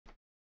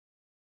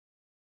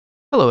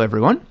Hello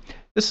everyone.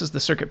 This is the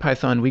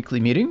CircuitPython weekly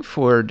meeting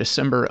for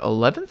December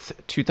 11th,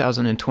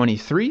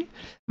 2023.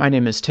 My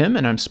name is Tim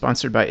and I'm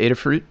sponsored by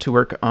Adafruit to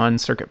work on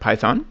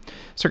CircuitPython.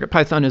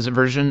 CircuitPython is a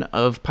version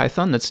of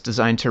Python that's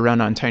designed to run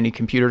on tiny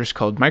computers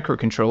called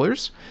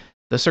microcontrollers.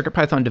 The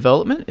CircuitPython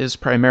development is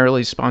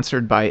primarily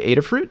sponsored by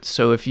Adafruit,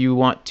 so if you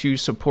want to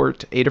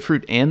support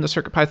Adafruit and the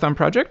CircuitPython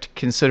project,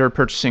 consider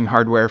purchasing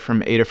hardware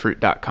from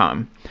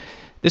adafruit.com.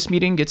 This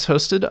meeting gets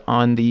hosted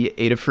on the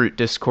Adafruit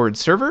Discord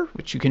server,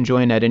 which you can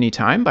join at any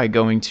time by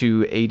going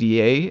to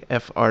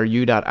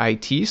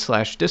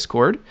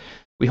adafru.it/discord.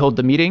 We hold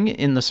the meeting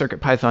in the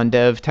CircuitPython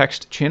dev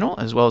text channel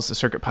as well as the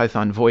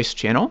CircuitPython voice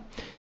channel.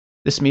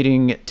 This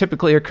meeting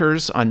typically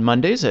occurs on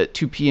Mondays at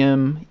 2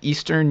 p.m.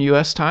 Eastern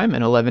U.S. time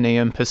and 11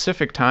 a.m.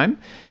 Pacific time,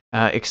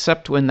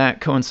 except when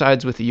that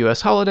coincides with a U.S.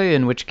 holiday,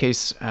 in which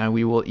case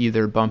we will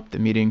either bump the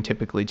meeting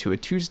typically to a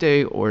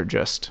Tuesday or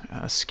just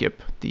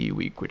skip the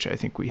week, which I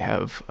think we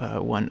have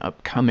one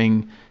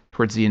upcoming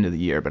towards the end of the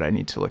year, but I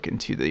need to look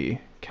into the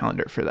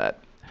calendar for that.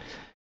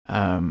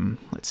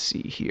 Let's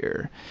see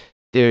here.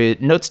 The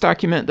notes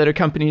document that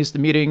accompanies the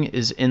meeting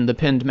is in the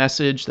pinned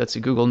message. That's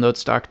a Google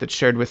Notes doc that's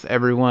shared with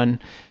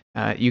everyone.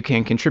 You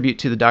can contribute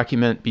to the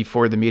document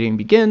before the meeting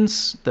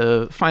begins.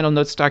 The final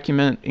notes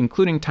document,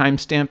 including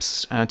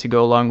timestamps to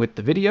go along with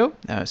the video.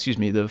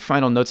 The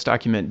final notes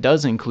document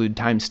does include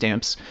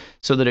timestamps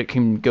so that it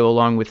can go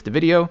along with the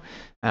video.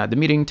 The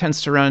meeting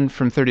tends to run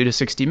from 30 to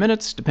 60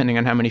 minutes, depending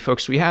on how many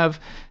folks we have.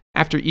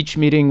 After each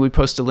meeting, we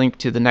post a link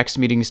to the next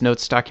meeting's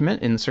notes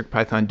document in the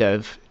CircuitPython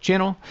dev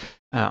channel.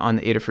 On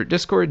the Adafruit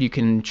Discord, you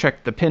can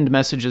check the pinned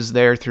messages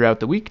there throughout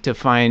the week to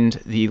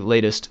find the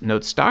latest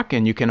notes doc,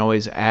 and you can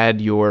always add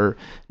your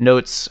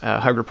notes,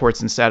 hug reports,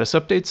 and status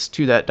updates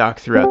to that doc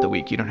throughout the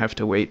week. You don't have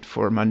to wait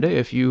for Monday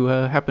if you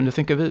happen to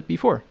think of it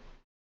before.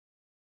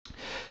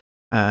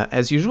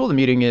 As usual, the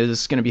meeting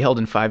is going to be held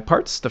in 5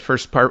 parts. The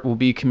first part will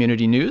be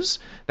community news.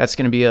 That's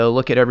going to be a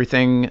look at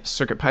everything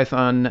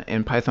CircuitPython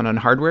and Python on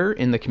hardware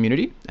in the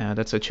community.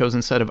 That's a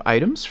chosen set of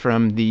items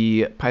from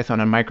the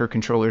Python on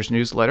Microcontrollers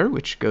newsletter,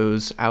 which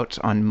goes out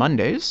on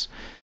Mondays.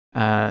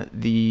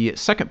 The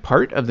second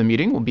part of the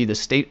meeting will be the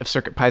state of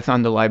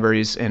CircuitPython, the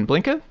libraries, and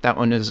Blinka. That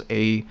one is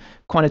a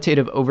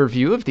quantitative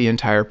overview of the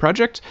entire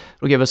project.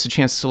 It'll give us a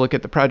chance to look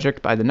at the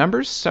project by the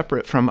numbers,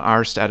 separate from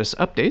our status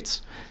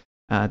updates.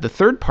 The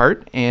third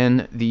part,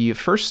 and the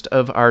first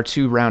of our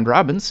 2 round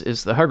robins,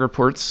 is the Hug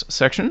Reports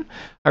section.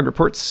 Hug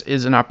Reports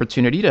is an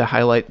opportunity to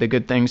highlight the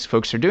good things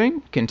folks are doing.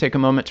 You can take a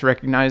moment to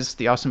recognize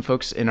the awesome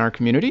folks in our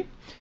community.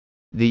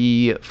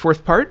 The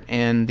fourth part,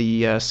 and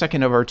the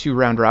second of our 2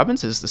 round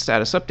robins, is the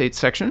Status Updates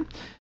section.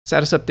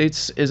 Status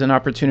Updates is an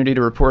opportunity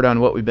to report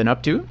on what we've been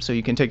up to, so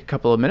you can take a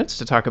couple of minutes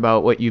to talk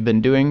about what you've been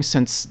doing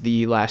since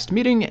the last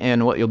meeting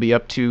and what you'll be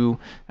up to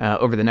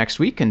over the next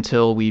week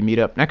until we meet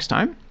up next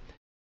time.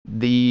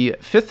 The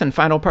fifth and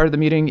final part of the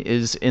meeting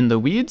is in the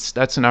weeds.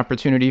 That's an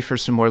opportunity for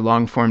some more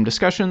long-form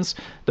discussions.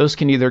 Those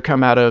can either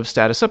come out of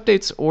status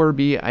updates or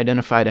be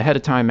identified ahead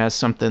of time as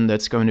something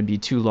that's going to be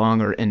too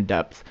long or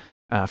in-depth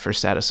for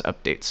status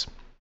updates.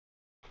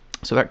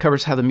 So that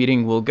covers how the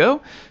meeting will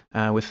go.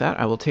 With that,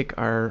 I will take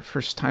our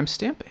first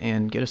timestamp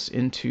and get us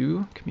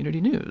into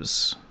community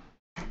news.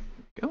 There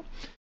we go.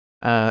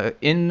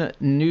 In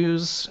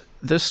news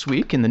this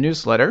week in the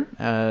newsletter,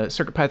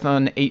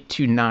 CircuitPython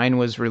 8.2.9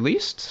 was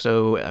released.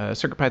 So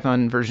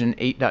CircuitPython version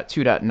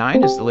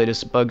 8.2.9 is the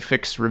latest bug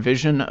fix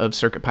revision of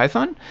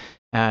CircuitPython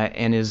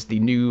and is the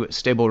new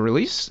stable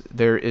release.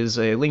 There is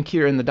a link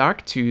here in the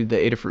doc to the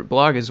Adafruit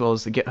blog as well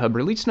as the GitHub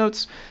release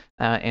notes.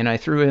 And I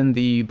threw in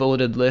the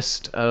bulleted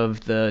list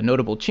of the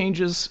notable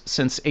changes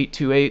since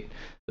 8.2.8.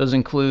 Those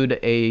include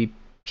a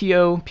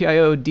PIO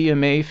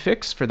DMA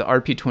fix for the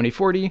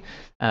RP2040,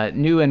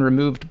 new and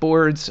removed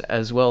boards,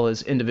 as well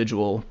as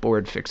individual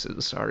board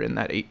fixes are in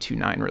that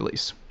 8.2.9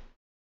 release.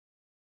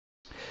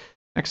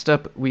 Next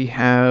up, we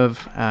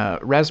have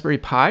Raspberry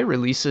Pi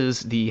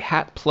releases the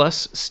HAT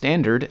Plus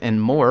standard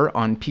and more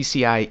on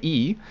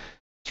PCIe.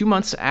 2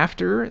 months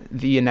after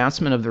the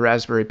announcement of the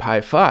Raspberry Pi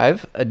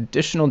 5,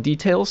 additional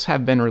details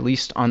have been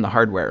released on the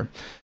hardware.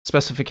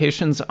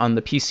 Specifications on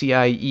the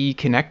PCIe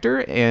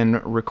connector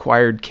and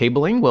required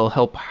cabling will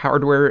help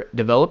hardware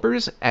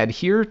developers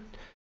adhere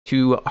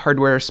to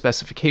hardware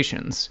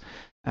specifications.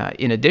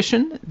 In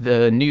addition,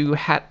 the new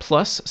HAT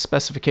Plus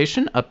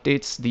specification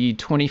updates the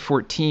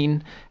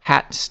 2014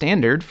 HAT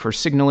standard for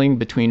signaling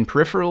between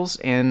peripherals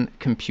and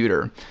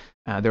computer.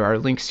 There are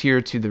links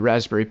here to the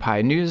Raspberry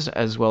Pi news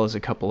as well as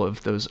a couple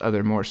of those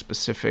other more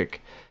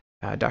specific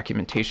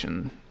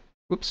documentation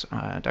links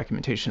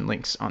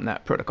on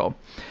that protocol.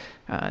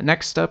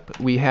 Next up,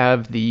 we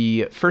have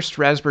the first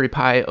Raspberry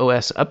Pi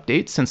OS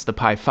update since the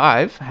Pi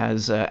 5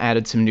 has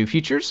added some new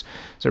features.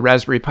 So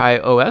Raspberry Pi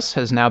OS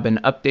has now been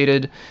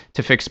updated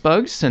to fix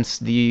bugs since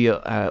the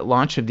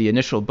launch of the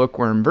initial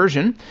Bookworm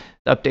version.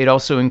 The update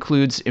also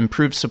includes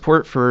improved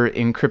support for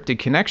encrypted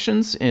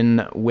connections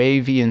in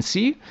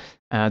WAV-VNC,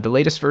 the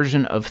latest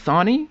version of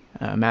Thonny,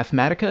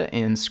 Mathematica,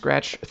 and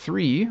Scratch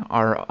 3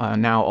 are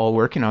now all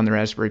working on the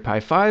Raspberry Pi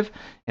 5,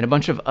 and a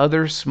bunch of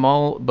other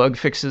small bug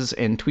fixes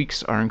and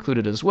tweaks are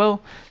included as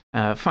well.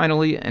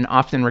 Finally, an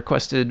often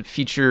requested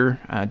feature,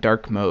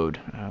 dark mode,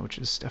 which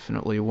is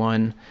definitely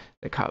one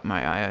that caught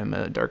my eye. I'm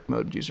a dark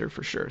mode user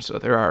for sure. So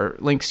there are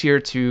links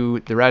here to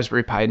the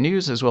Raspberry Pi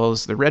news as well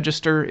as the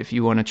register if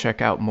you want to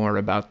check out more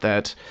about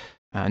that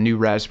new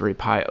Raspberry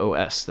Pi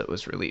OS that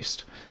was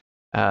released.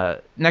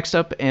 Next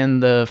up,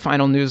 and the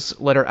final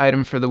newsletter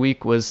item for the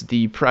week, was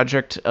the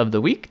project of the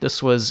week.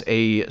 This was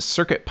a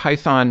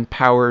CircuitPython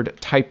powered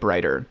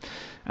typewriter.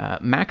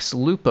 Max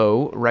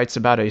Lupo writes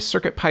about a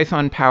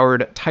CircuitPython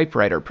powered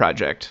typewriter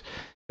project.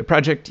 The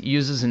project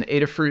uses an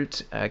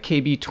Adafruit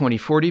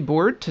KB2040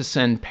 board to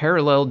send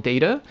parallel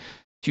data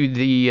to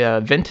the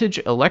vintage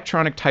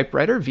electronic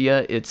typewriter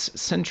via its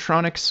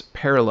Centronics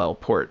parallel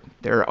port.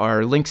 There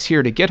are links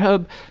here to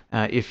GitHub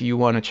if you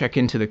want to check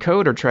into the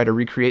code or try to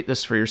recreate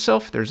this for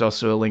yourself. There's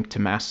also a link to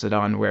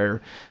Mastodon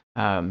where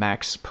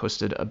Max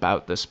posted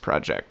about this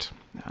project.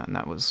 And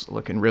that was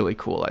looking really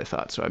cool, I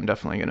thought. So I'm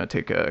definitely going to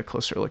take a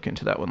closer look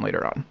into that one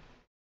later on.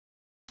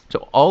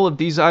 So all of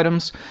these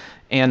items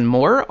and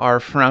more are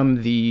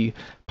from the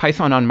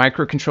Python on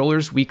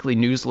Microcontrollers weekly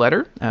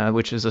newsletter,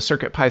 which is a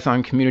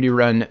CircuitPython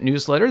community-run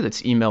newsletter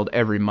that's emailed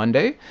every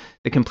Monday.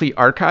 The complete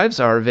archives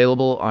are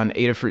available on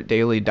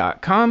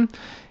adafruitdaily.com.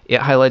 It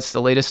highlights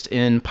the latest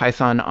in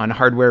Python on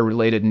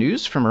hardware-related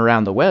news from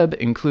around the web,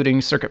 including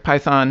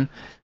CircuitPython,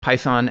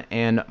 Python,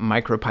 and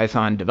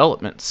MicroPython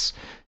developments.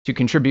 To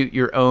contribute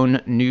your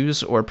own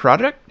news or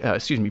project,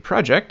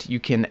 you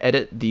can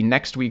edit the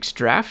next week's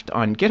draft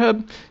on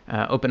GitHub.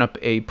 Open up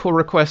a pull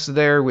request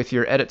there with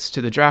your edits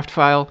to the draft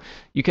file.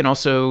 You can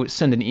also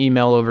send an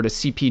email over to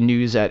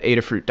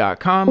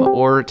cpnews@adafruit.com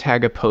or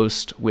tag a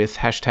post with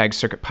hashtag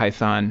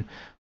CircuitPython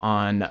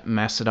on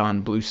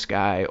Mastodon, Blue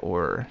Sky,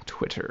 or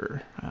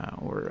Twitter,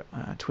 or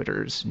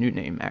Twitter's new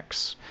name,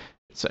 X,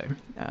 let's say.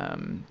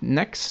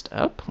 Next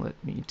up, let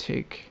me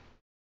take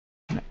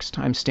next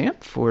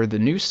timestamp for the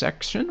new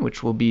section,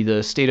 which will be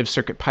the state of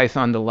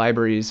CircuitPython, the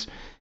libraries,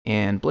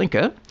 and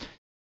Blinka.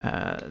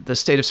 The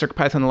state of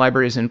CircuitPython, the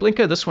libraries, and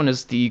Blinka. This one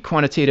is the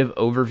quantitative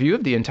overview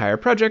of the entire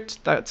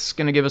project. That's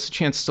going to give us a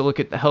chance to look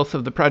at the health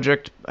of the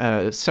project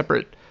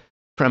separate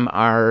from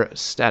our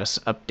status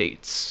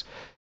updates.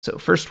 So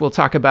first we'll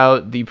talk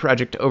about the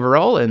project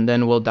overall, and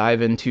then we'll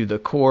dive into the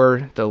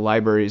core, the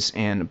libraries,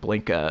 and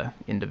Blinka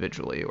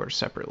individually, or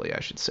separately, I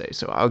should say.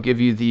 So I'll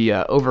give you the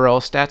overall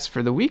stats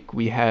for the week.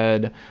 We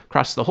had,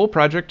 across the whole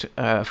project,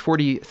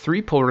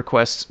 43 pull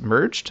requests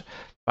merged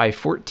by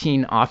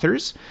 14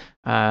 authors.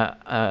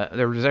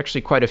 There was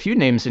actually quite a few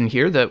names in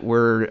here that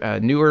were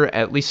newer,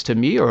 at least to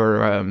me,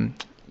 or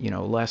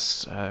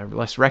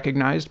less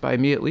recognized by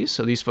me at least.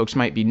 So these folks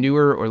might be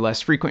newer or less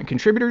frequent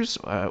contributors,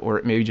 or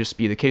it may just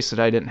be the case that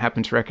I didn't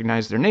happen to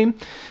recognize their name.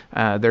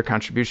 Their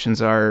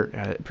contributions are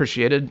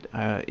appreciated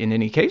in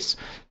any case.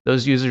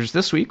 Those users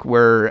this week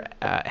were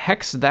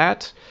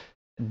HexThat,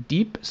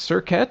 Deep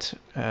Circuit,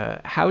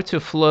 How to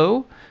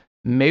Flow,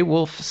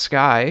 Maywolf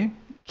Sky,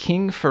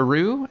 King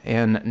Faru,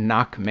 and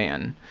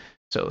Knockman.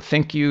 So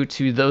thank you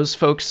to those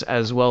folks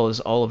as well as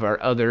all of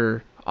our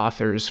other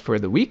authors for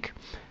the week.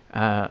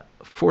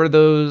 For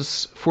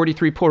those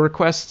 43 pull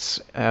requests,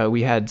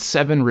 we had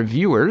 7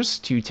 reviewers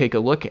to take a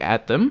look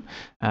at them.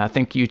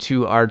 Thank you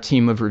to our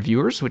team of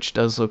reviewers, which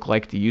does look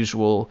like the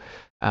usual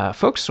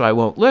folks, so I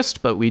won't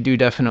list, but we do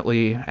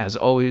definitely, as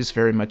always,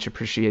 very much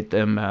appreciate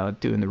them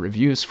doing the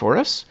reviews for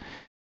us.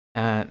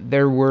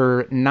 There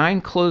were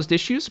 9 closed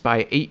issues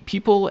by 8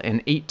 people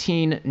and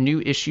 18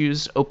 new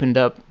issues opened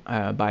up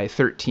by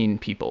 13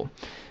 people.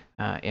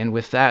 And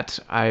with that,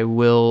 I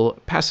will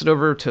pass it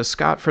over to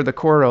Scott for the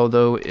core,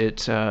 although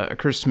it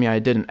occurs to me I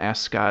didn't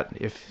ask Scott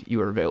if you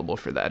were available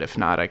for that. If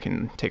not, I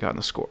can take on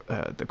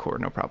the core,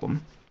 no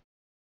problem.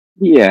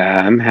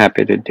 Yeah, I'm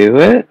happy to do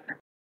it.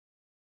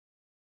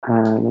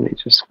 Let me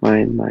just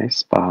find my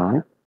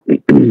spot.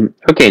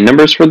 Okay,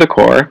 numbers for the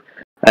core.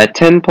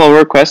 10 pull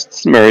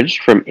requests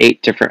merged from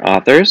 8 different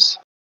authors.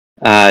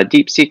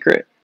 Deep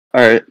Circuit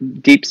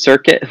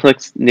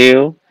looks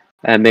new.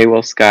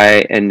 Maywolf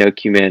Sky and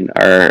Nokumin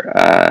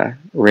are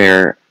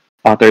rare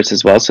authors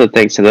as well, so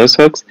thanks to those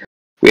folks.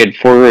 We had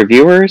 4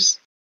 reviewers.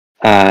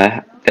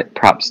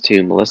 Props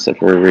to Melissa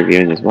for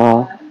reviewing as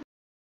well.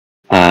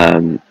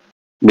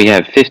 We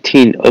have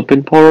 15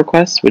 open pull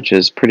requests, which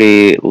is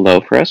pretty low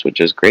for us, which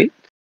is great.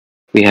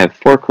 We have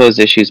 4 closed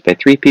issues by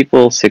 3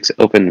 people, 6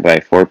 open by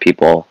 4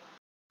 people.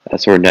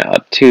 So we're now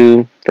up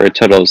to, for a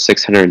total of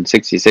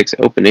 666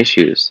 open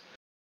issues.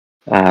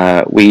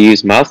 We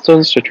use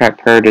milestones to track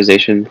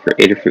prioritization for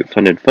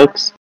Adafruit-funded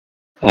folks.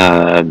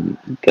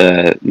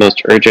 The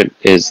most urgent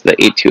is the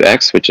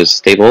 82X, which is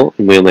stable,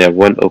 and we only have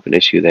 1 open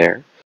issue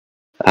there.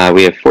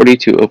 We have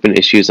 42 open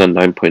issues on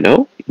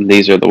 9.0, and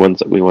these are the ones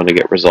that we want to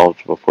get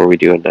resolved before we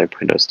do a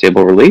 9.0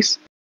 stable release.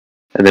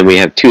 And then we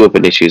have 2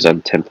 open issues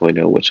on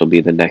 10.0, which will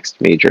be the next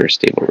major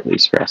stable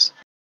release for us.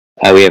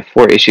 We have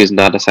 4 issues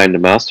not assigned a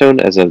milestone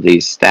as of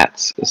these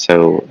stats,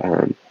 so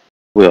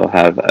we'll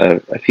have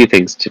a few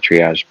things to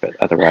triage, but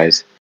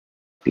otherwise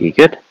be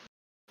good.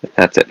 But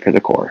that's it for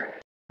the core.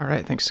 All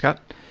right, thanks, Scott.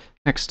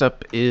 Next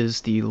up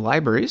is the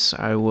libraries.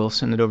 I will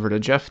send it over to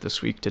Jeff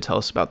this week to tell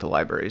us about the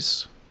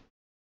libraries.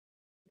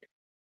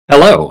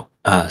 Hello.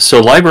 So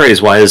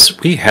libraries-wise,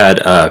 we had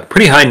a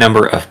pretty high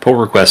number of pull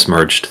requests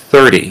merged,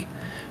 30.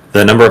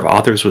 The number of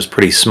authors was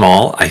pretty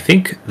small. I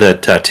think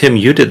that, Tim,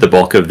 you did the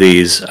bulk of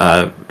these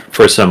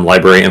for some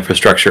library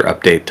infrastructure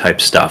update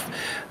type stuff.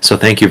 So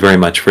thank you very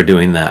much for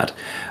doing that.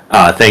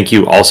 Thank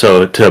you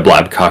also to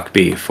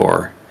Blabcockbee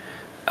for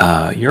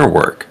your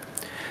work.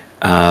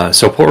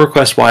 So pull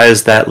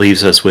request-wise, that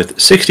leaves us with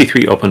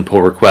 63 open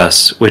pull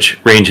requests,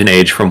 which range in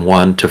age from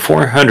 1 to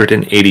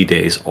 480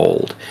 days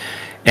old.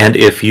 And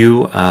if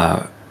you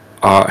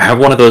have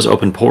one of those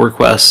open pull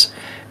requests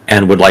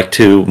and would like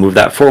to move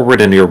that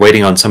forward and you're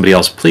waiting on somebody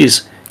else,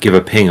 please give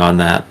a ping on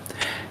that.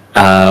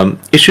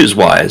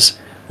 Issues-wise,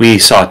 we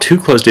saw 2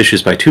 closed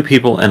issues by 2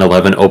 people and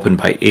 11 open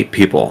by 8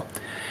 people.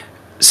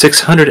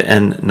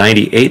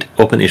 698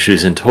 open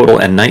issues in total,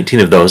 and 19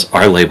 of those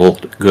are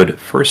labeled good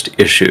first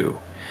issue.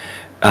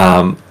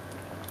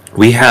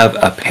 We have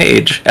a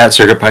page at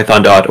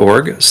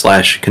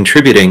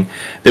circuitpython.org/contributing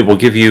that will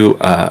give you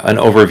an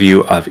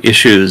overview of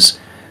issues,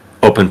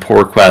 open pull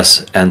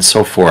requests, and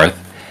so forth.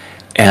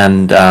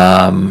 And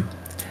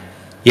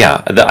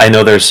yeah, I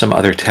know there's some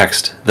other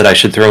text that I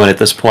should throw in at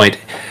this point,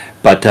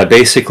 but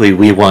basically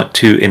we want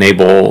to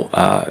enable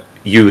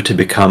you to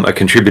become a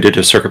contributor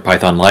to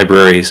CircuitPython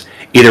libraries,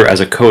 either as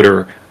a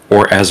coder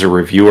or as a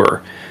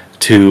reviewer.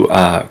 To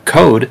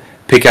code,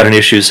 pick out an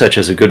issue such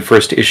as a good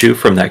first issue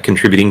from that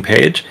contributing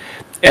page,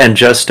 and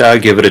just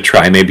give it a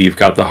try. Maybe you've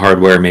got the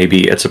hardware,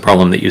 maybe it's a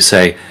problem that you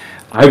say,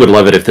 I would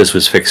love it if this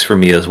was fixed for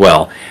me as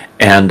well,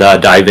 and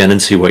dive in and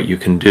see what you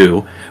can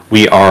do.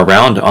 We are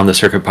around on the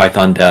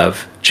CircuitPython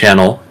dev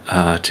channel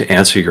to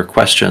answer your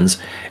questions,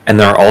 and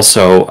there are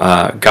also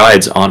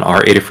guides on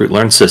our Adafruit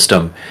Learn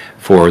system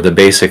for the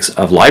basics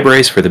of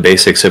libraries, for the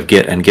basics of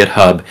Git and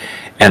GitHub,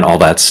 and all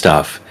that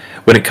stuff.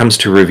 When it comes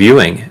to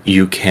reviewing,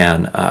 you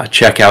can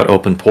check out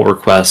open pull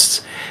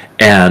requests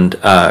and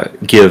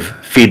give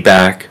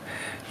feedback.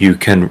 You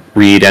can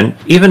read, and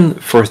even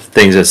for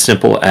things as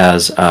simple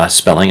as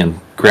spelling and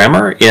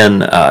grammar in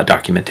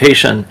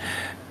documentation,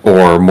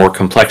 or more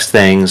complex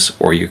things,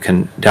 or you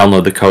can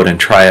download the code and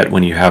try it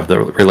when you have the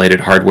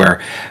related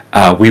hardware.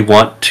 We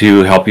want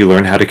to help you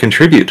learn how to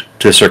contribute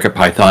to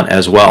CircuitPython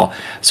as well.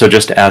 So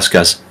just ask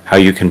us how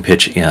you can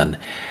pitch in.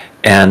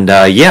 And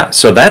yeah,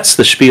 so that's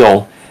the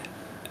spiel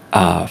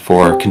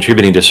for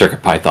contributing to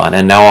CircuitPython.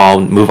 And now I'll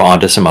move on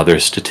to some other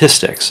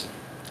statistics.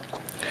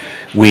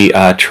 We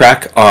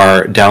track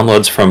our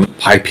downloads from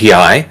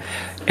PyPI,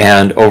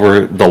 and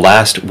over the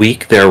last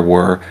week there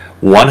were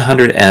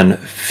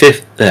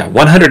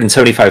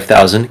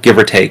 175,000, give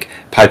or take,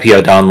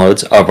 PyPI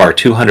downloads of our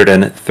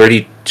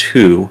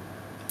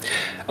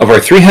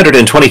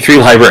 323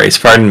 libraries,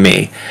 pardon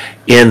me.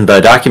 In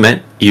the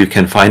document, you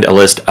can find a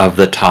list of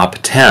the top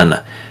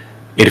 10.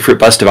 Adafruit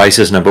Bus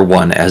Devices number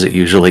 1, as it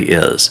usually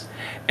is.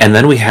 And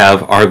then we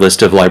have our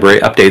list of library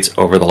updates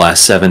over the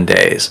last 7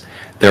 days.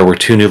 There were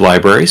 2 new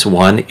libraries.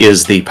 One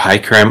is the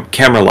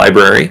Camera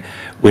library,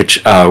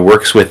 which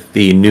works with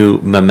the new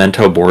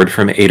Memento board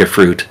from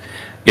Adafruit.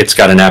 It's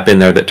got an app in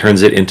there that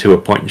turns it into a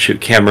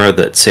point-and-shoot camera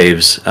that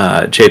saves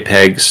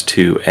JPEGs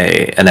to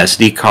an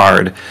SD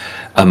card,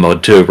 a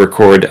mode to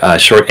record a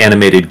short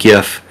animated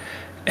GIF,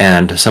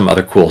 and some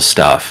other cool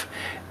stuff.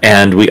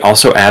 And we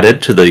also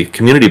added to the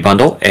community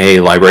bundle a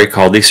library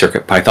called the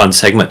CircuitPython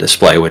segment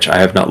display, which I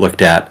have not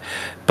looked at,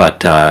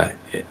 but I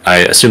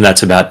assume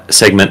that's about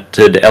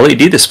segmented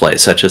LED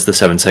displays, such as the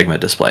 7-segment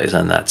displays,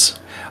 and that's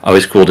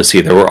always cool to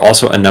see. There were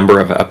also a number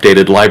of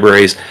updated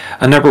libraries,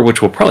 a number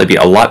which will probably be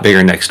a lot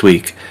bigger next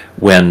week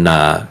when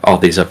all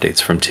these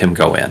updates from Tim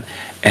go in.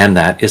 And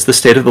that is the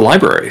state of the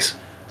libraries.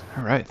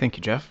 All right, thank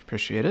you, Jeff.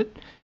 Appreciate it.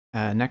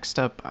 Next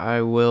up, I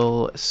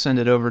will send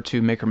it over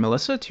to Maker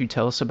Melissa to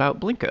tell us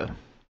about Blinka.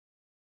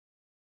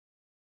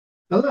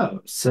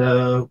 Hello.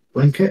 So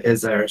Blinka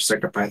is our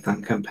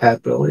CircuitPython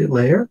compatibility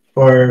layer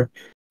for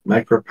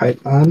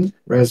MicroPython,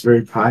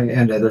 Raspberry Pi,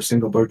 and other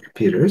single-board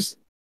computers.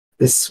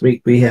 This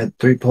week we had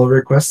 3 pull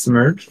requests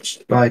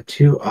merged by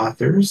 2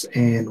 authors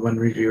and 1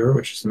 reviewer,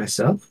 which is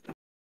myself.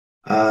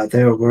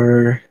 There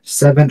were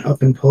 7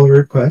 open pull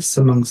requests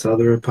amongst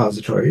other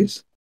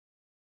repositories.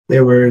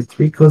 There were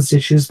 3 closed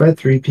issues by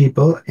 3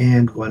 people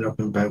and 1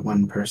 open by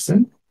 1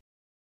 person.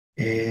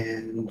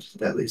 And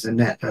that leaves a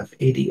net of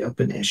 80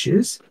 open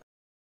issues.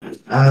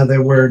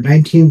 There were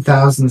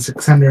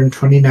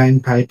 19,629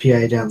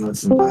 PyPI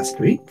downloads in the last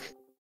week,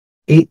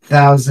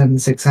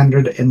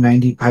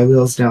 8,690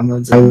 PyWheels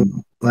downloads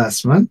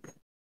last month,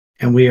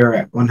 and we are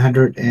at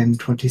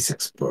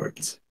 126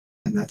 boards.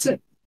 And that's it.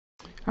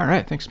 All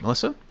right, thanks,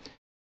 Melissa.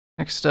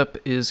 Next up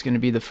is going to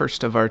be the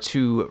first of our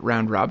 2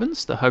 round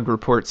robins, the Hug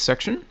Reports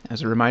section.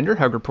 As a reminder,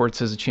 Hug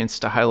Reports is a chance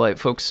to highlight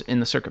folks in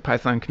the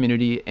CircuitPython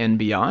community and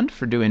beyond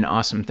for doing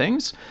awesome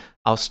things.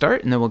 I'll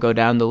start, and then we'll go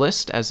down the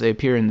list as they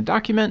appear in the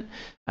document.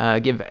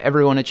 Give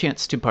everyone a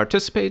chance to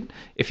participate.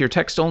 If you're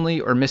text only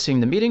or missing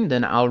the meeting,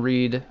 then I'll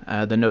read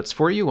the notes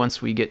for you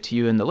once we get to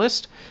you in the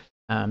list.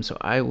 So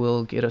I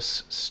will get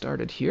us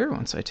started here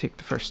once I take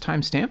the first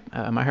timestamp.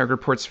 My hard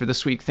reports for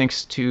this week,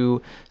 thanks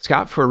to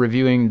Scott for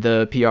reviewing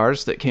the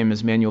PRs that came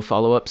as manual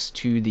follow-ups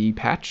to the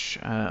patch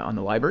on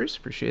the libraries.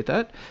 Appreciate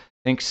that.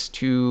 Thanks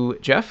to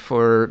Jeff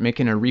for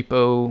making a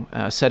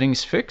repo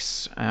settings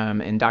fix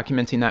and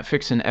documenting that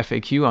fix in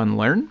FAQ on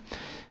Learn.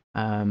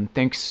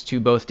 Thanks to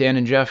both Dan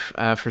and Jeff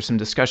for some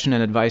discussion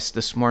and advice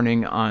this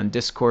morning on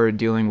Discord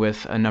dealing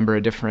with a number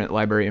of different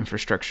library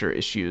infrastructure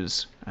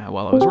issues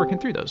while I was working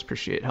through those.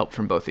 Appreciate help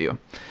from both of you.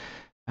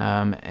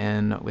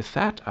 And with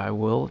that, I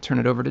will turn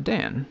it over to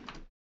Dan.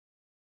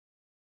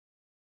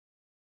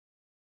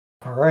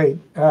 All right.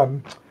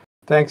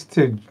 Thanks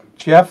to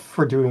Jeff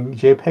for doing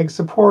JPEG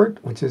support,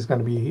 which is going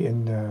to be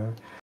in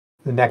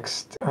the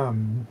next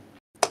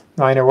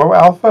 9.0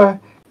 alpha.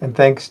 And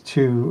thanks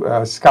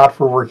to Scott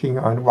for working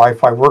on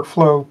Wi-Fi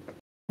workflow,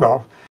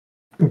 well,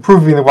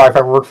 improving the Wi-Fi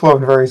workflow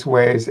in various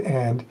ways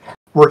and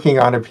working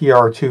on a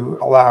PR to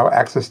allow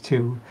access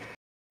to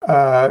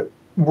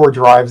more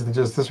drives than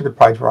just the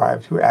CircuitPy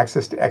drive, to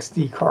access to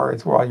XD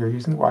cards while you're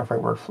using the Wi-Fi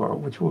workflow,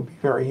 which will be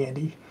very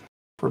handy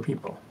for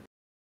people.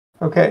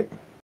 Okay.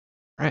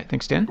 All right,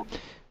 thanks, Dan.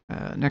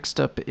 Next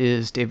up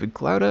is David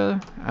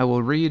Glauda. I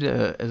will read,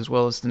 as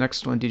well as the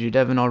next one, DJ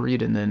Devin, I'll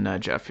read, and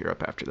then Jeff, you're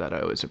up after that. I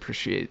always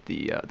appreciate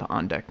the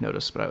on-deck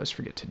notice, but I always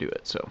forget to do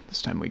it, so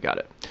this time we got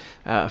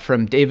it.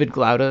 From David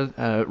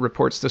Glauda,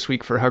 reports this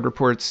week for Hug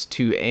Reports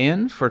to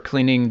Anne for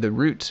cleaning the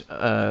root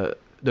of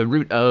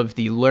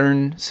the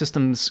Learn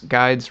Systems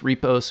Guides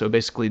repo. So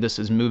basically this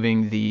is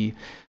moving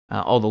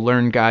all the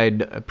Learn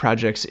Guide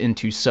projects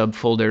into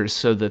subfolders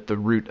so that the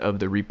root of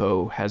the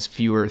repo has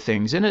fewer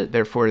things in it.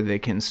 Therefore, they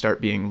can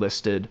start being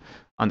listed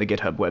on the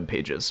GitHub web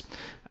pages.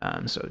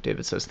 So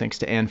David says thanks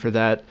to Anne for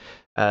that.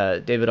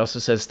 David also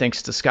says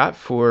thanks to Scott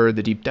for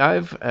the deep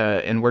dive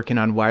and working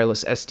on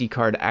wireless SD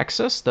card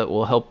access that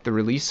will help the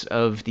release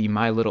of the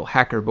My Little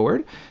Hacker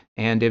board.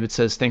 And David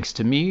says, thanks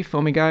to me,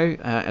 Foamy Guy,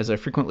 as I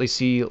frequently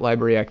see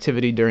library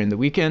activity during the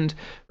weekend,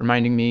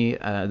 reminding me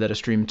that a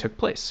stream took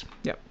place.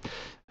 Yep.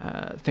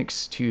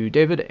 Thanks to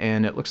David,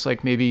 and it looks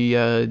like maybe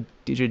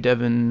DJ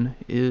Devin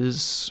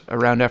is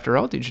around after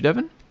all. DJ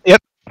Devin?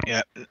 Yep.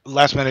 Yeah.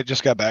 Last minute,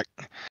 just got back.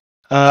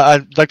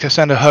 I'd like to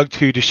send a hug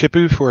to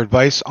Deshipu for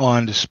advice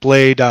on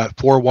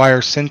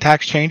display.4-wire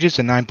syntax changes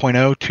in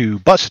 9.0 to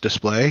bus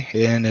display.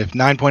 And if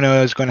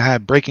 9.0 is going to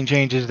have breaking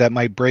changes that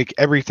might break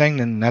everything,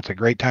 then that's a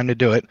great time to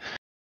do it.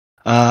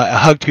 A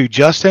hug to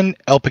Justin,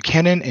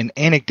 Elpikanen, and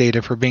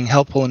Anecdata for being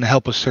helpful in the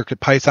Help with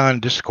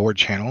CircuitPython Discord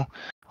channel.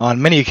 On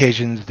many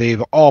occasions,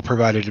 they've all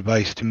provided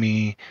advice to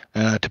me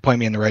to point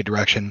me in the right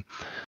direction.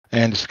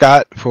 And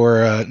Scott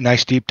for a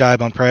nice deep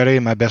dive on Friday,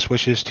 and my best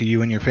wishes to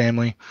you and your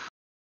family.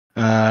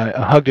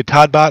 A hug to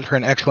Toddbot for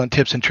an excellent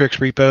tips and tricks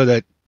repo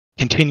that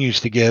continues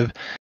to give.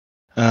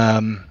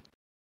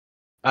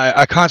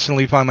 I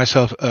constantly find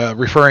myself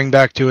referring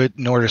back to it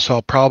in order to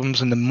solve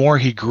problems, and the more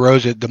he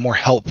grows it, the more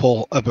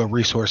helpful of a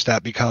resource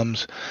that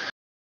becomes.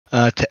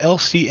 To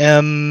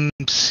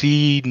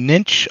LCMC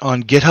Ninch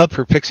on GitHub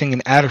for fixing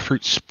an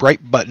Adafruit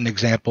sprite button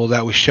example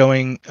that was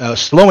showing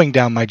slowing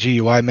down my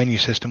GUI menu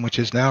system, which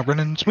is now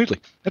running smoothly.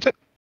 That's it.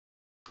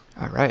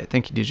 All right.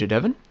 Thank you, DJ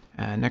Devin.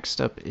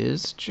 Next up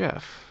is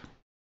Jeff.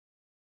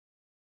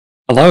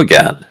 Hello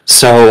again.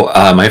 So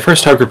my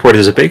first hug report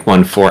is a big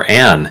one for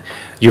Anne.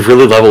 You've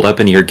really leveled up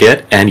in your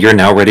Git, and you're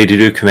now ready to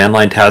do command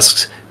line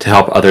tasks to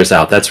help others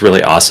out. That's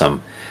really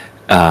awesome.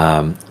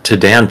 To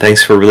Dan,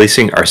 thanks for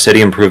releasing our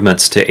steady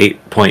improvements to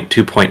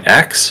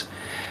 8.2.x.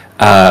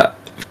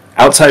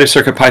 Outside of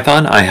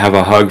CircuitPython, I have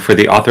a hug for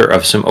the author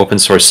of some open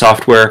source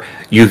software,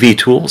 UV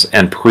Tools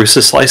and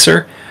Prusa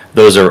Slicer.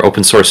 Those are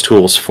open source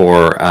tools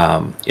for,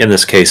 in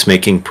this case,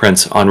 making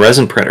prints on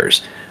resin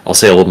printers. I'll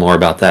say a little more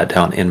about that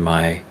down in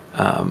my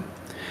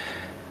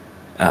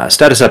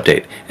status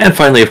update. And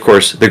finally, of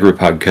course, the group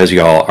hug, because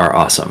y'all are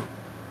awesome.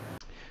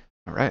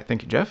 All right,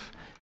 thank you, Jeff.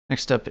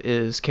 Next up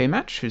is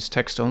Kmatch, who's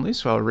text only,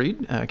 so I'll read.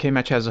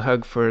 Kmatch has a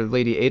hug for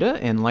Lady Ada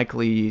and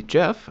likely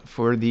Jeff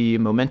for the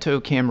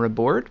Memento camera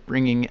board,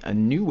 bringing a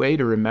new way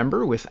to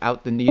remember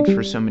without the need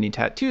for so many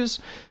tattoos,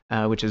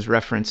 which is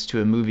reference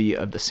to a movie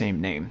of the same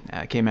name.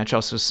 Kmatch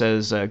also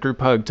says group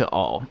hug to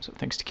all, so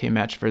thanks to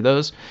Kmatch for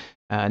those.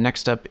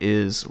 Next up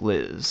is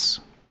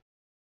Liz.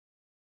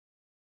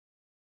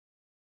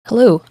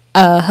 Hello.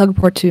 Hug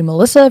report to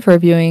Melissa for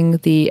reviewing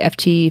the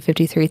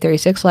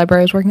FT5336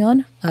 library I was working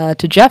on.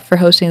 To Jeff for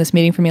hosting this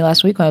meeting for me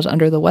last week when I was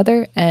under the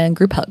weather, and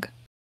group hug.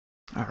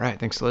 All right,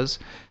 thanks, Liz.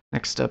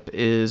 Next up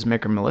is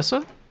Maker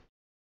Melissa.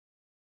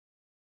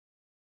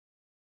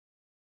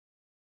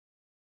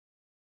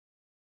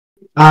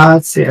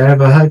 Let's see, I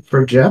have a hug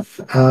for Jeff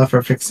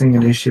for fixing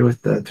an issue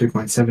with the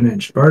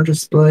 3.7-inch bar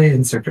display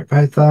in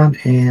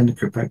CircuitPython, and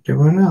group hug to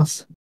everyone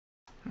else.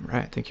 All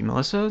right, thank you,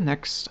 Melissa.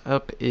 Next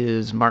up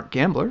is Mark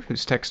Gambler,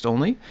 who's text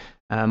only.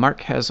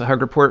 Mark has a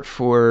hug report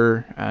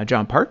for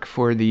John Park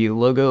for the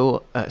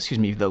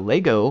the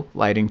Lego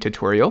lighting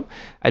tutorial.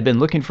 I'd been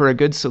looking for a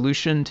good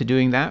solution to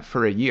doing that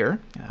for a year.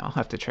 I'll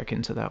have to check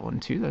into that one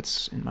too.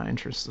 That's in my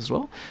interest as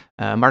well.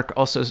 Mark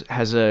also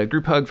has a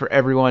group hug for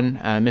everyone.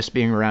 Miss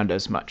being around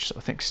as much. So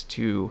thanks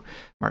to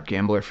Mark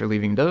Gambler for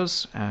leaving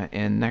those.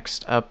 And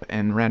next up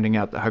and rounding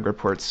out the hug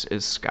reports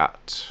is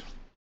Scott.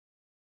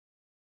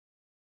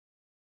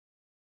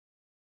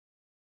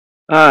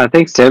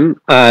 Thanks, Tim.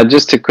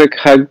 Just a quick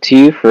hug to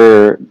you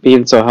for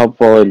being so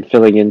helpful and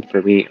filling in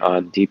for me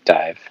on Deep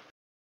Dive.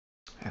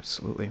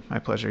 Absolutely. My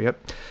pleasure.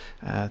 Yep.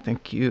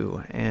 Thank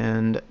you.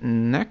 And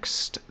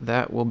next,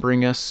 that will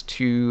bring us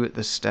to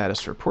the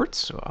status reports.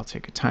 So I'll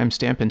take a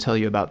timestamp and tell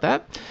you about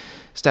that.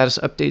 Status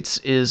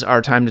updates is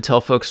our time to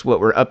tell folks what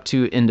we're up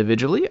to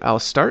individually. I'll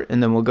start,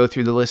 and then we'll go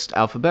through the list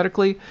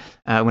alphabetically.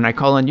 When I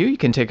call on you, you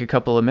can take a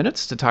couple of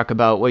minutes to talk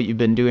about what you've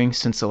been doing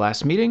since the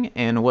last meeting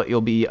and what you'll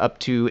be up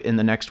to in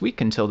the next week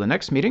until the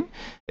next meeting.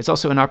 It's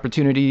also an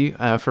opportunity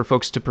for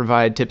folks to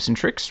provide tips and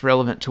tricks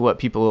relevant to what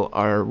people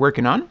are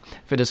working on.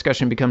 If a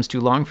discussion becomes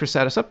too long for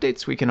status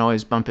updates, we can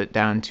always bump it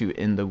down to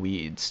in the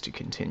weeds to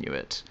continue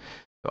it.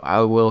 So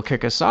I will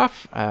kick us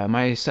off.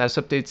 My status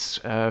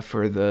updates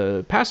for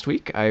the past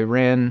week. I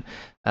ran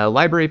a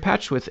library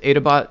patch with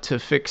Adabot to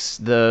fix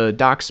the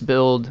docs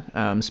build,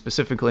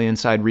 specifically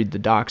inside read the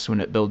docs when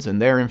it builds in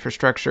their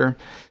infrastructure.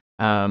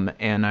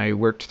 And I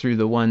worked through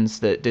the ones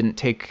that didn't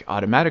take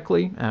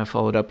automatically,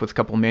 followed up with a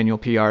couple manual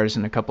PRs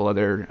and a couple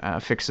other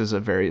fixes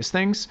of various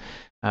things.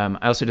 I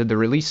also did the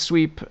release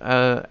sweep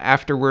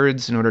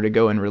afterwards in order to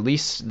go and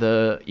release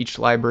each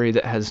library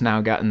that has now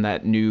gotten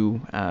that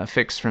new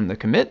fix from the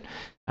commit.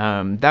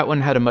 That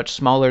one had a much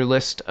smaller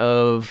list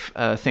of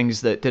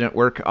things that didn't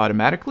work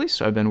automatically,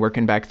 so I've been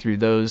working back through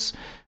those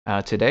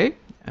today.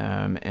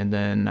 And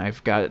then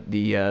I've got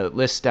the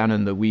list down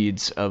in the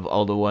weeds of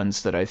all the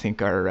ones that I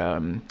think are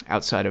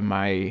outside of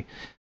my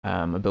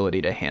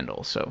ability to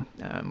handle. So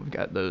we've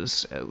got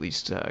those at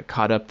least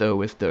caught up, though,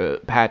 with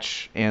the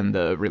patch and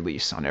the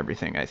release on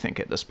everything, I think,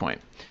 at this point.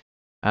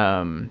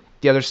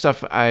 The other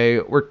stuff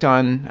I worked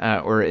on,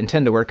 or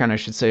intend to work on, I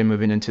should say,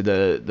 moving into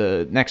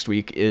the next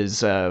week, is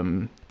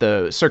the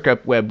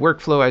Circup web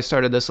workflow. I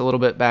started this a little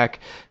bit back,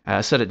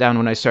 set it down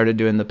when I started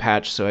doing the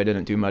patch, so I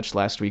didn't do much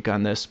last week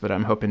on this, but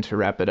I'm hoping to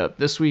wrap it up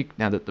this week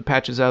now that the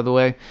patch is out of the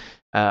way.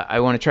 I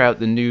want to try out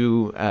the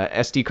new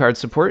SD card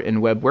support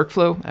in web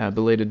workflow.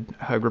 Belated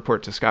hug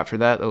report to Scott for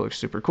that. That looks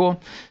super cool.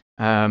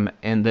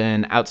 And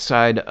then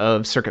outside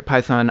of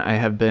CircuitPython, I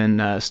have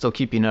been still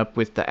keeping up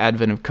with the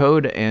advent of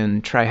code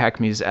and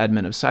TryHackMe's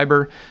admin of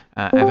cyber.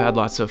 I've had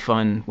lots of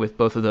fun with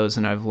both of those,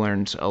 and I've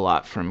learned a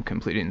lot from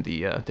completing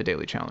the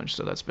daily challenge,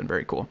 so that's been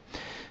very cool.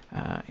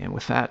 And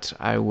with that,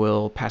 I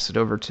will pass it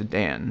over to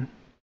Dan.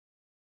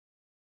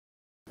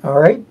 All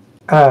right.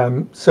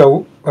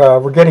 So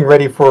we're getting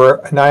ready for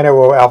a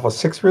 9.0 Alpha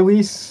 6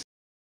 release.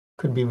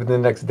 Could be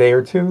within the next day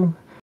or two.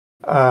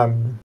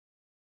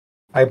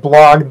 I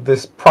blogged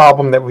this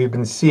problem that we've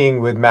been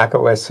seeing with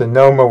macOS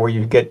Sonoma where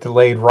you get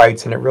delayed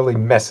writes and it really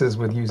messes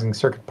with using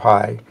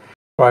CircuitPy.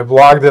 So I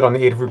blogged it on the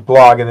Adafruit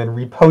blog and then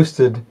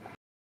reposted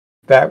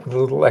that with a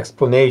little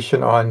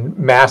explanation on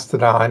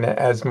Mastodon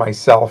as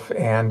myself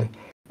and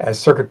as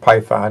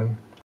CircuitPython.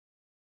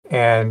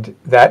 And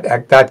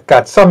that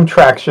got some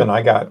traction.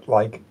 I got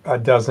like a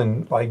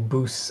dozen like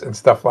boosts and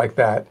stuff like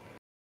that.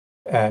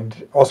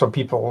 And also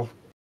people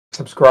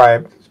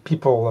subscribed,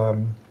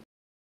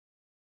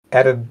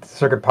 added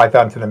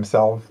CircuitPython to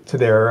themselves, to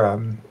their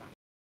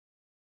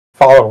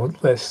follow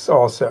lists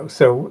also.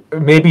 So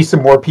maybe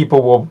some more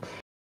people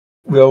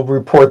will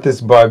report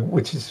this bug,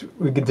 which is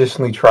we could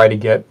additionally try to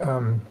get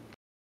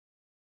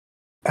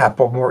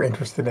Apple more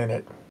interested in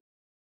it.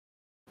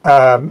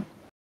 I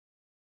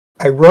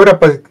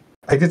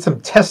did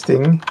some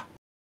testing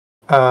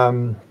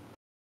of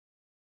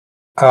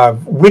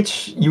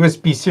which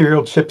USB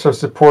serial chips are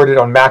supported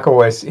on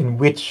macOS in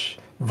which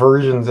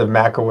versions of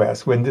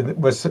macOS, when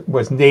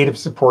was native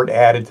support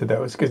added to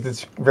those, because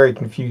it's very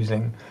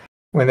confusing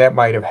when that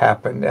might have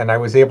happened. And I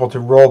was able to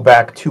roll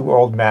back 2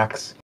 old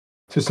Macs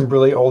to some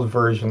really old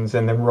versions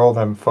and then roll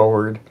them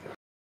forward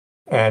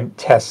and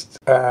test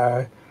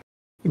FTDDI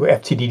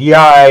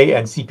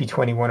and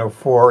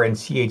CP2104 and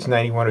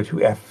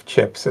CH9102F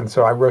chips. And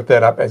so I wrote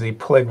that up as a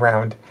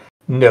playground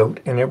note,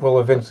 and it will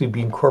eventually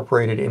be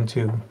incorporated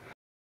into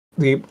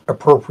the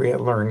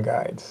appropriate learn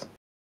guides.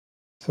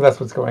 So that's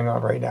what's going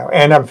on right now.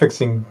 And I'm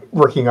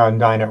working on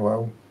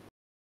 9.0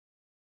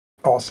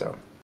 also. All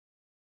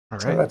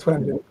right. So that's what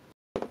I'm doing.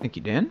 Thank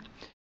you, Dan.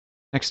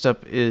 Next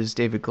up is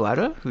David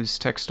Galata, who's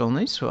text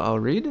only, so I'll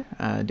read.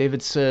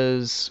 David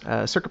says,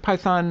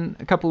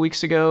 CircuitPython a couple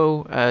weeks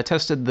ago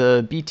tested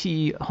the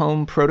BT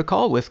Home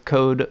protocol with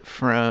code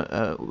from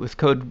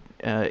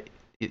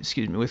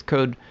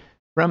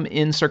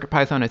in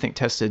CircuitPython. I think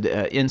tested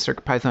in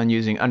CircuitPython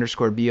using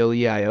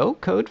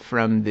 _BLEIO code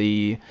from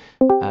the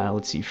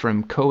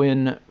from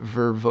Coin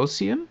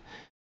Verbosium.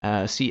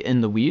 see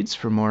In the Weeds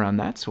for more on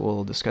that, so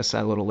we'll discuss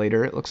that a little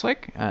later, it looks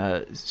like.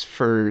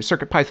 For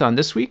CircuitPython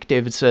this week,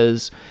 David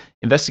says,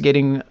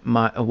 investigating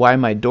why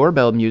my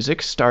doorbell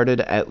music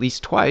started at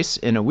least twice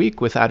in a week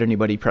without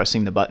anybody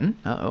pressing the button.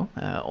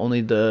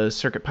 Only the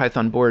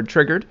CircuitPython board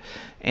triggered.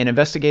 And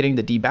investigating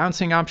the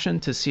debouncing option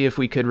to see if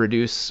we could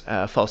reduce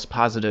false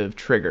positive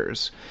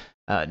triggers.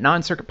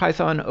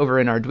 Non-CircuitPython over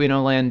in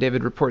Arduino land,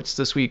 David reports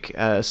this week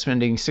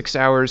spending 6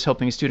 hours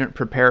helping a student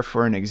prepare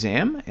for an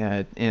exam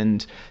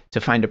and to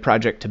find a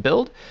project to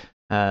build.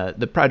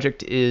 The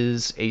project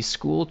is a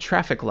school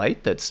traffic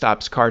light that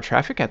stops car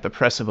traffic at the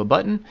press of a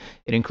button.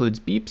 It includes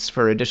beeps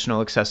for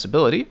additional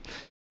accessibility.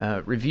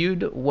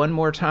 Reviewed one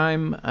more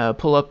time,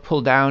 pull up,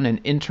 pull down, and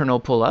internal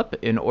pull up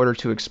in order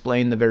to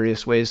explain the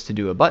various ways to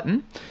do a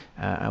button.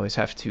 I always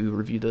have to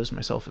review those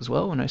myself as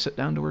well when I sit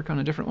down to work on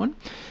a different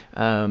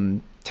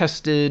one.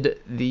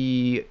 Tested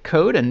the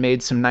code and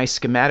made some nice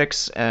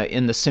schematics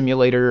in the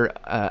simulator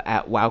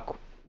at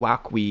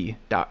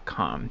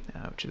wowkwi.com,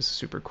 which is a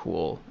super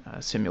cool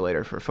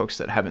simulator for folks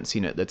that haven't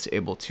seen it that's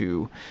able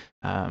to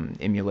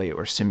emulate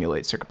or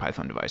simulate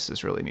CircuitPython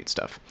devices. Really neat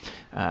stuff.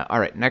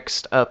 All right,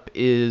 next up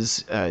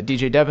is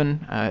DJ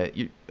Devin.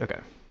 Okay.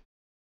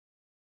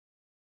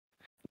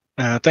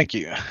 Thank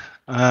you.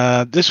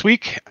 This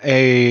week,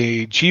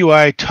 a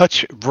GUI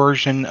touch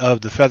version of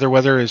the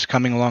Featherweather is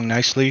coming along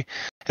nicely.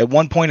 At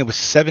one point, it was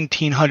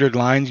 1,700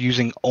 lines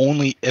using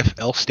only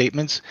if-else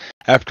statements.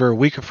 After a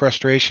week of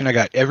frustration, I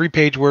got every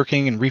page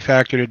working and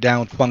refactored it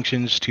down with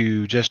functions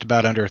to just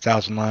about under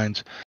 1,000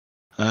 lines.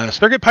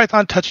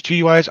 CircuitPython touch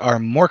GUIs are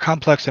more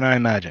complex than I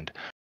imagined.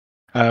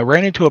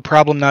 Ran into a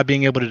problem not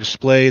being able to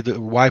display the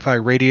Wi-Fi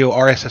radio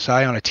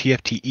RSSI on a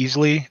TFT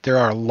easily. There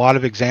are a lot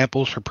of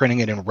examples for printing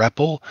it in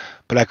REPL,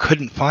 but I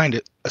couldn't find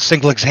a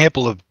single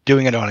example of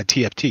doing it on a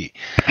TFT.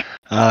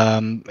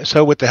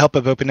 So with the help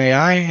of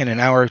OpenAI and an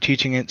hour of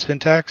teaching it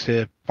syntax,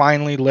 it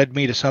finally led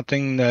me to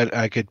something that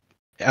I could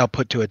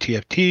output to a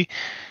TFT.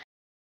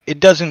 It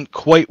doesn't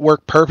quite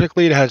work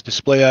perfectly. It has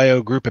display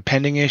IO group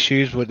appending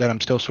issues that I'm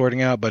still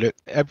sorting out, but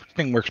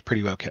everything works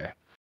pretty okay.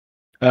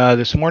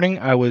 This morning,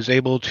 I was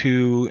able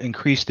to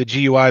increase the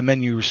GUI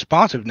menu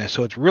responsiveness,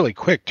 so it's really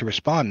quick to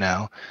respond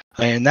now.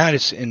 And that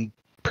is in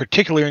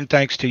particular in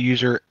thanks to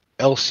user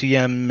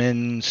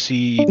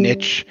LCMNC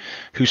Niche,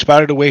 who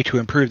spotted a way to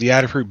improve the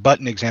Adafruit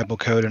button example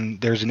code,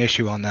 and there's an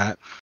issue on that.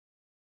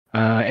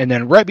 And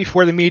then right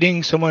before the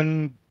meeting,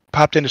 someone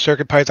popped into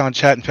CircuitPython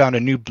chat and found a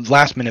new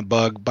last-minute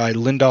bug by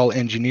Lindahl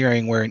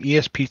Engineering where an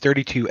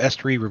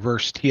ESP32S3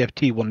 reverse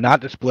TFT will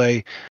not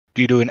display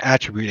due to an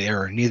attribute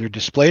error. Neither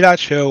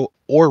display.show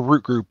or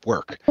root group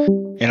work.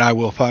 And I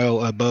will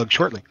file a bug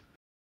shortly.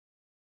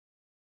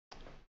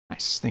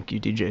 Nice. Thank you,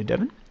 DJ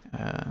Devin.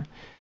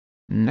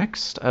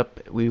 Next up,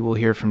 we will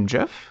hear from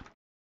Jeff.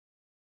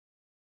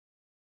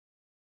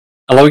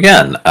 Hello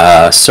again.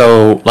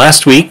 So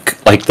last week,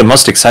 the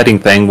most exciting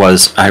thing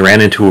was I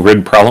ran into a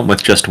rig problem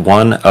with just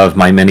one of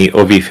my many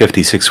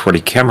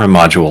OV5640 camera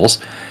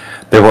modules.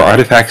 There were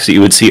artifacts that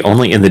you would see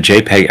only in the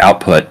JPEG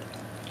output.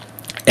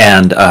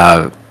 And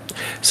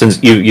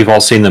since you've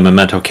all seen the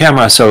Memento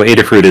camera, so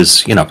Adafruit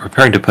is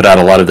preparing to put out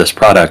a lot of this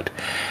product.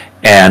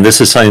 And this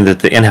is something that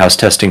the in-house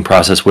testing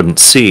process wouldn't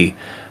see.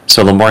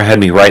 So Lamore had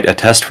me write a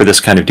test for this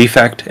kind of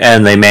defect,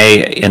 and they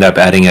may end up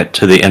adding it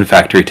to the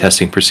in-factory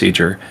testing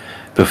procedure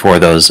before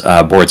those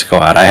boards go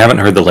out. I haven't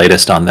heard the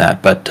latest on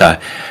that, but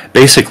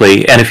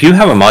basically, and if you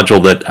have a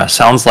module that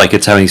sounds like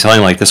it's having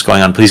something like this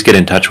going on, please get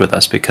in touch with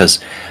us because,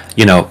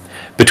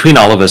 between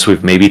all of us,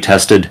 we've maybe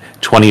tested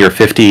 20 or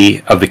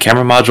 50 of the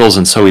camera modules,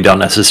 and so we don't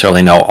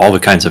necessarily know all the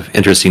kinds of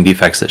interesting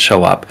defects that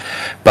show up.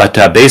 But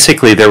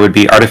basically, there would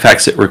be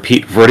artifacts that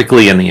repeat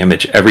vertically in the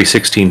image every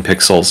 16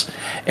 pixels,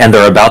 and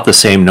they're about the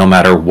same no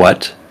matter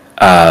what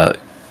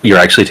you're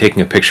actually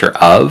taking a picture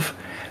of.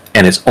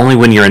 And it's only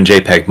when you're in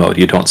JPEG mode.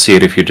 You don't see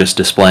it if you're just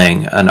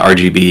displaying an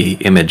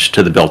RGB image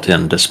to the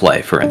built-in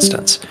display, for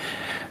instance.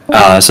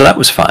 So that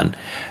was fun.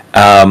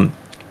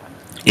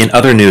 In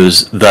other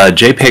news, the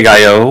JPEG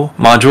IO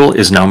module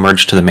is now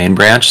merged to the main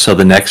branch, so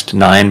the next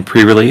 9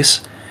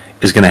 pre-release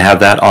is going to have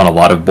that on a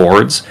lot of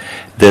boards.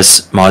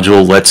 This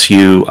module lets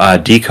you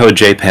decode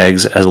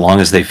JPEGs as long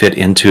as they fit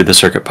into the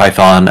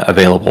CircuitPython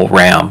available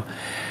RAM.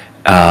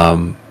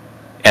 And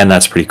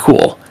that's pretty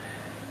cool.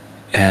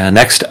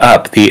 Next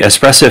up, the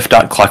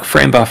expressif.clock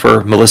frame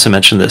buffer, Melissa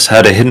mentioned this,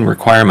 had a hidden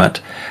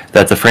requirement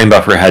that the frame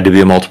buffer had to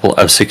be a multiple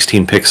of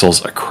 16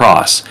 pixels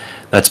across.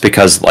 That's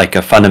because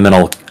a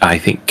fundamental, I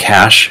think,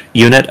 cache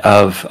unit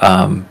of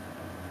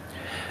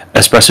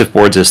Expressif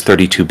boards is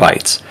 32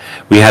 bytes.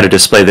 We had a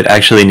display that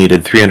actually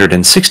needed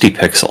 360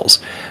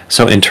 pixels.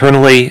 So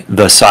internally,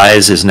 the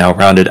size is now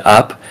rounded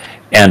up,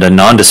 and a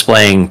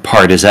non-displaying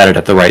part is added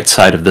at the right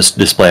side of this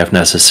display if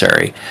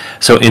necessary.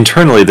 So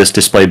internally, this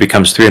display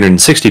becomes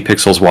 360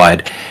 pixels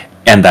wide,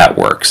 and that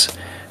works.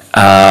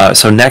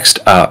 So next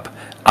up,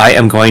 I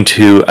am going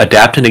to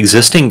adapt an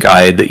existing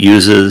guide that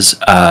uses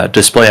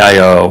Display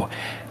I/O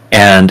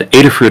and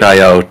Adafruit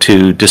I/O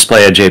to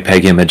display a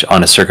JPEG image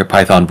on a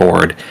CircuitPython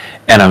board,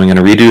 and I'm going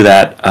to redo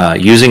that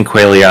using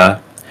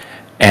Qualia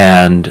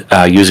and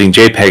using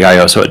JPEG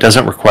I/O, so it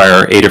doesn't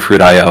require Adafruit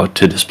I/O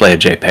to display a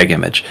JPEG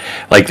image.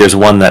 Like there's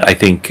one that I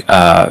think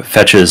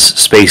fetches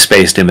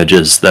space-based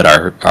images that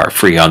are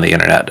free on the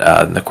internet,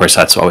 and of course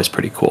that's always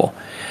pretty cool.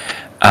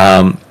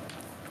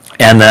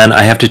 And then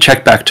I have to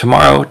check back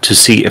tomorrow to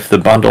see if the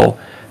bundle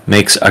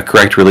makes a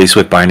correct release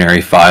with binary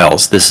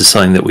files. This is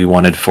something that we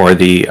wanted for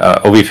the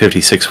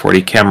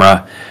OV5640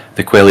 camera,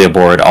 the Qualia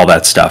board, all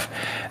that stuff.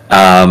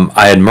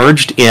 I had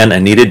merged in a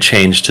needed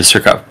change to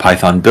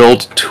CircuitPython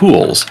build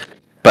tools,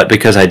 but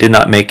because I did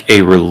not make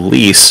a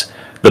release,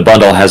 the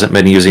bundle hasn't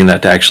been using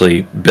that to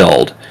actually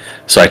build.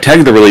 So I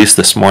tagged the release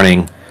this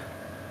morning,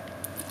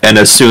 and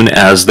as soon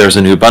as there's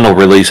a new bundle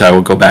release, I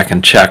will go back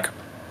and check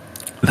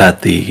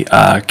that the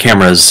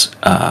camera's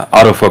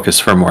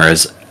autofocus firmware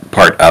is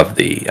part of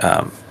the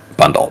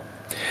bundle.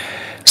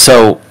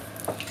 So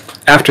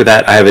after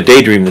that, I have a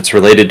daydream that's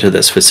related to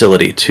this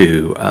facility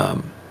to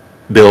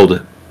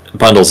build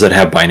bundles that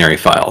have binary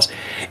files.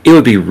 It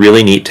would be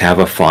really neat to have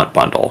a font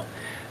bundle.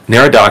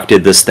 Neradoc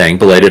did this thing,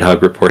 belated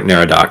hug report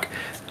Neradoc,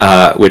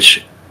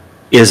 which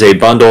is a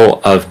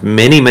bundle of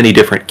many, many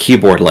different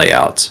keyboard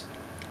layouts.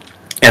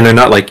 And they're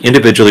not like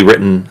individually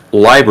written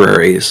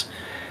libraries,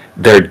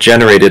 they're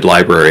generated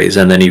libraries,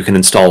 and then you can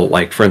install,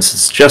 like, for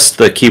instance, just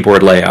the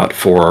keyboard layout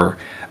for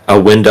a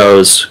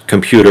Windows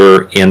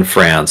computer in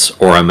France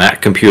or a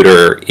Mac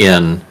computer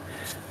in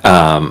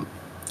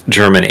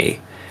Germany,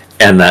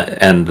 and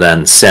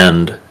then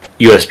send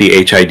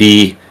USB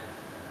HID,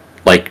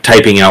 like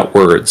typing out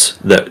words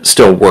that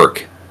still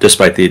work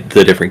despite the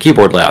different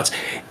keyboard layouts.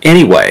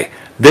 Anyway,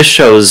 this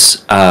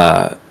shows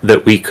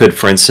that we could,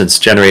 for instance,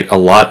 generate a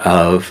lot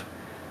of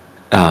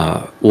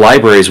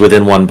libraries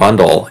within one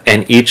bundle,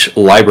 and each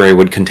library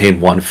would contain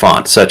one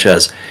font, such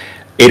as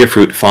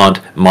Adafruit font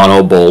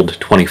Mono Bold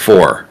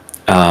 24.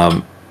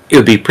 It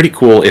would be pretty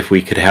cool if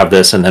we could have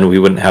this, and then we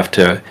wouldn't have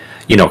to,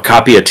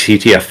 copy a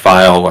TTF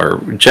file or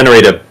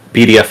generate a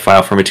PDF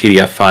file from a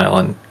TDF file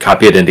and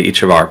copy it into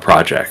each of our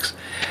projects.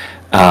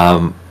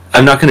 I'm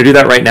not going to do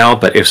that right now,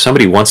 but if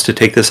somebody wants to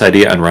take this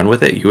idea and run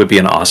with it, you would be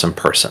an awesome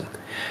person.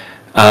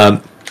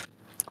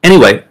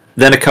 Anyway,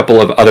 then a couple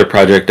of other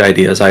project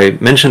ideas. I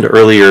mentioned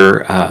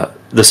earlier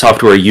the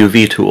software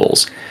UV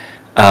tools,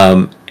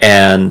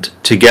 and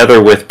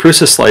together with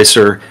Prusa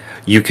Slicer,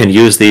 you can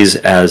use these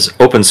as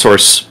open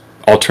source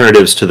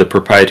alternatives to the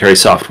proprietary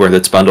software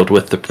that's bundled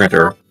with the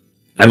printer.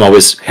 I'm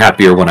always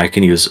happier when I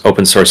can use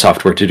open source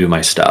software to do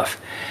my stuff.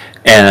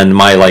 And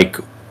my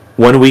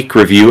 1 week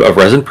review of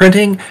resin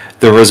printing,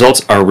 the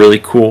results are really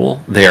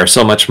cool. They are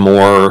so much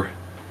more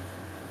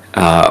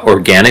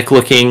organic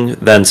looking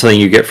than something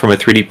you get from a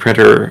 3D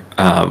printer,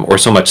 or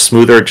so much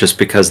smoother just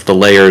because the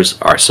layers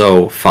are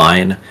so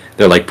fine.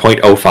 They're like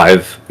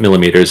 0.05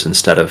 millimeters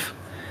instead of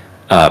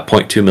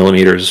 0.2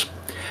 millimeters.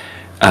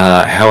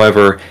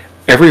 However,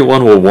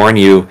 everyone will warn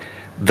you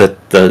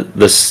that the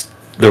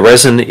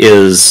resin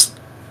is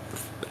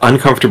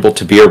uncomfortable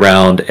to be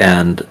around,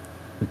 and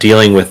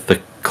dealing with the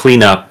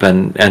cleanup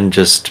and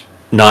just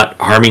not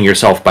harming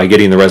yourself by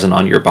getting the resin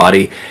on your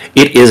body,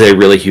 it is a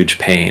really huge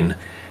pain.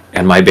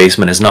 And my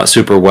basement is not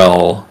super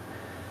well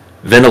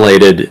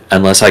ventilated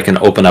unless I can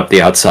open up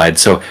the outside.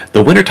 So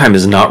the wintertime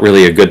is not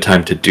really a good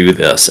time to do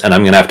this, and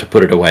I'm going to have to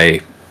put it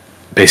away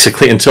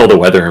basically until the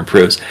weather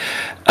improves.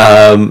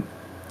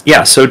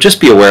 Yeah, so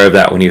just be aware of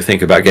that when you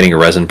think about getting a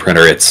resin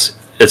printer.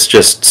 It's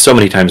just so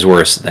many times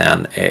worse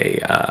than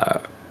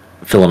a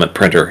filament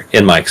printer,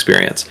 in my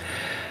experience.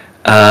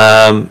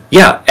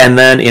 Yeah, and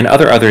then in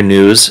other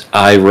news,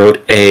 I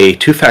wrote a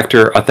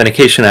two-factor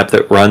authentication app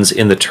that runs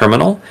in the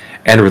terminal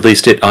and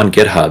released it on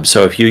GitHub.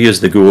 So if you use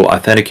the Google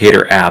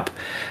Authenticator app,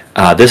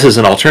 this is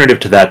an alternative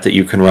to that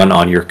you can run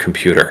on your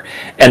computer.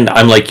 And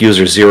I'm like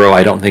user 0.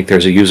 I don't think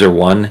there's a user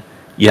 1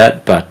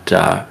 yet, but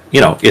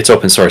it's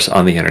open source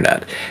on the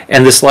internet.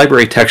 And this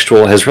library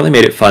textual has really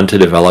made it fun to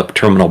develop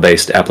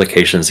terminal-based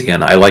applications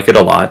again. I like it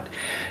a lot.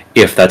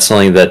 If that's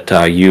something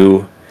that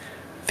you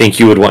think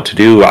you would want to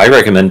do, I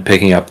recommend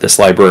picking up this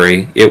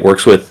library. It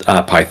works with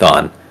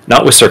Python,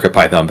 not with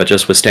CircuitPython, but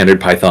just with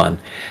standard Python.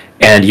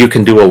 And you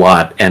can do a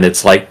lot, and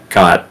it's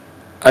got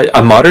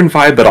a modern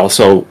vibe, but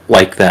also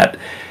like that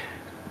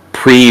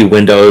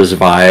pre-Windows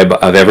vibe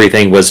of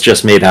everything was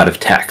just made out of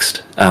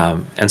text.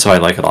 And so I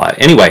like it a lot.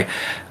 Anyway,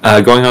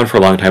 going on for a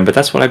long time, but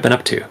that's what I've been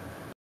up to.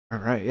 All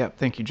right, yeah,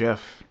 thank you,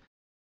 Jeff.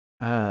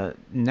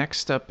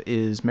 Next up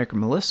is Maker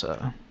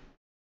Melissa.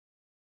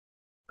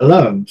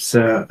 Hello.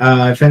 So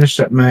I finished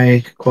up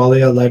my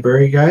Qualia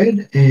library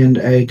guide, and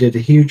I did a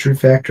huge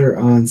refactor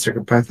on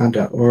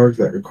CircuitPython.org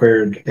that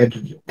required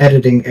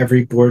editing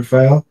every board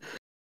file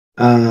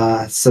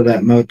so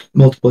that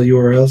multiple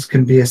URLs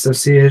can be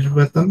associated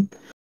with them.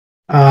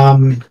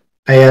 I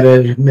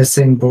added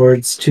missing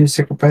boards to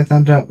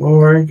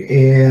CircuitPython.org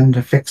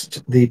and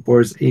fixed the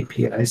board's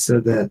API so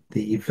that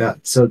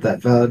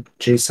valid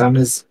JSON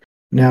is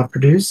now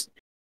produced.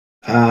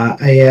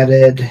 I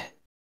added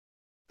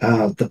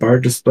the bar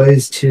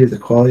displays to the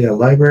Qualia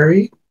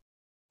library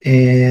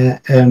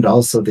and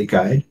also the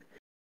guide.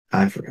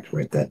 I forgot to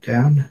write that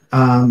down.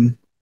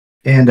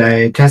 And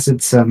I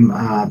tested some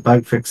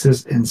bug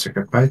fixes in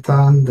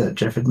CircuitPython that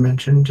Jeff had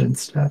mentioned and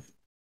stuff.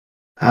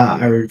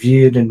 I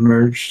reviewed and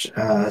merged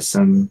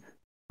some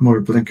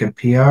more Blinka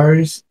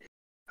PRs.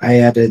 I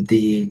added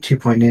the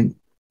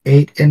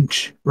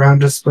 2.8-inch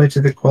round display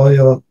to the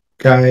quality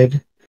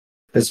guide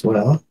as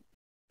well.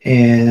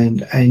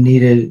 And I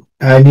need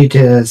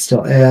to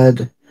still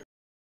add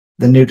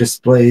the new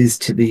displays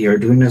to the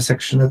Arduino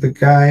section of the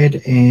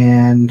guide,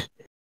 and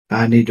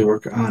I need to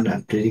work on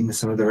updating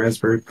some of the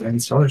Raspberry Pi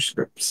installer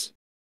scripts.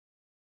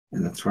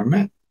 And that's where I'm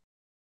at.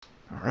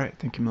 All right,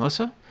 thank you,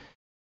 Melissa.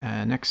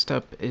 Next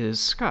up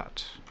is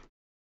Scott.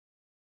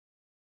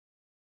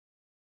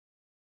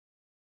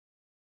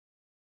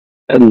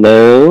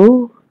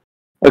 Hello.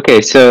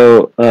 Okay,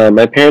 so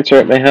my parents are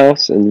at my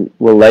house and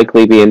will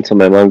likely be until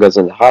my mom goes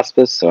into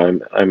hospice. So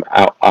I'm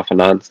out off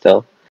and on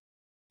still.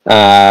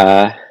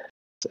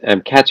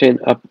 I'm catching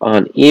up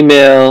on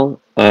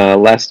email.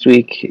 Last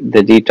week,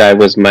 the deep dive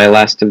was my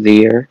last of the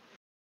year.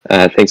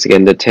 Thanks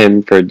again to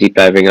Tim for deep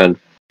diving on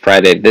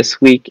Friday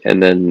this week,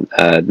 and then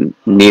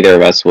neither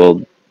of us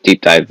will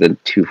deep dive the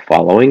 2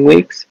 following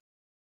weeks.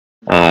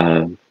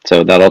 So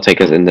that'll take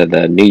us into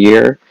the new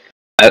year.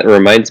 That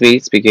reminds me,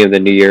 speaking of the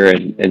new year,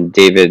 and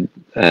David,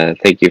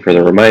 thank you for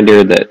the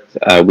reminder that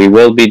we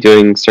will be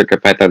doing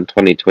CircuitPython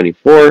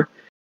 2024,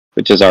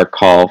 which is our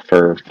call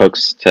for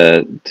folks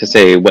to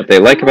say what they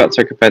like about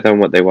CircuitPython,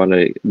 what they want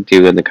to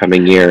do in the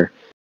coming year,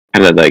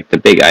 kind of like the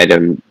big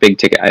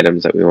ticket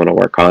items that we want to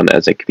work on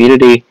as a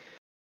community,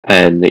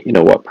 and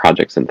what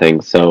projects and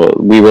things. So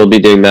we will be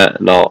doing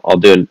that, and I'll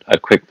do a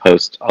quick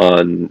post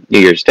on New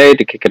Year's Day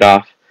to kick it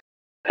off,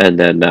 and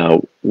then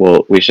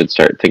we should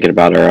start thinking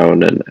about our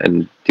own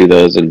and do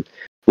those. And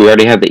we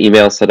already have the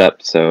email set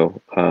up, so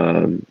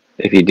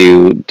if you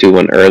do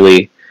one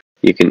early,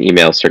 you can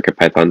email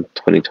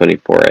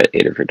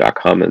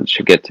CircuitPython2024@adafruit.com, and it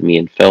should get to me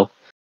and Phil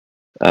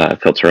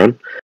Tyrone.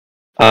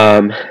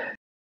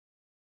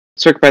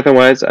 CircuitPython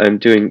wise, I'm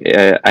doing.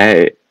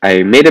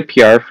 I made a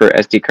PR for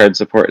SD card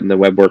support in the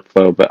web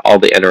workflow, but all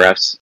the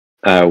NRFs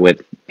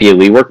with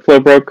BLE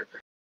workflow broke.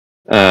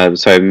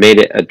 So I made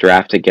it a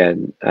draft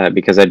again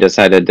because I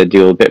decided to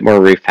do a bit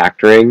more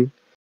refactoring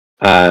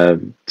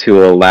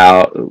to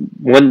allow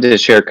to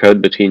share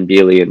code between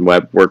BLE and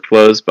web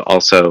workflows, but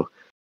also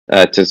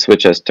to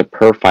switch us to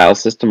per file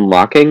system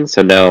locking.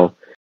 So now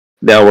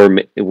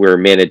we're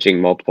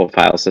managing multiple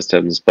file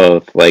systems,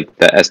 both like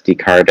the SD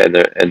card and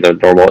the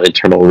normal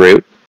internal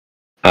root.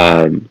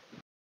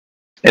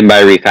 And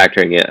by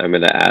refactoring it, I'm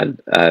going to add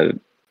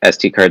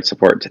SD card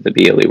support to the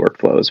BLE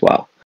workflow as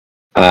well.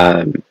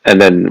 And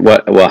then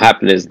what will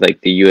happen is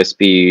like the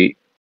USB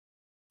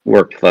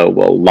workflow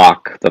will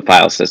lock the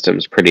file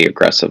systems pretty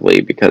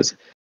aggressively because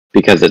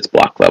it's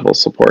block level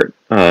support.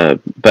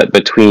 But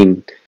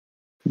between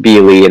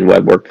BLE and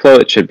web workflow,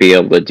 it should be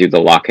able to do the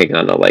locking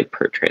on a like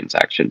per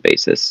transaction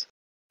basis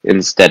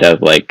instead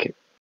of like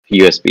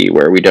USB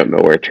where we don't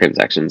know where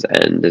transactions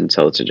end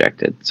until it's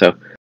ejected. So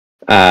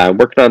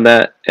working on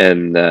that,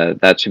 and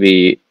that should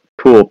be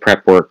cool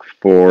prep work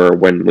for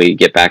when we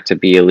get back to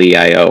BLE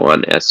IO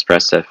on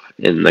Espressif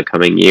in the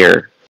coming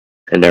year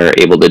and are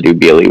able to do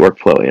BLE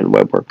workflow and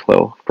web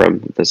workflow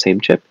from the same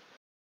chip.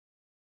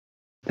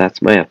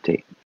 That's my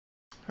update.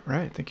 All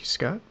right, thank you,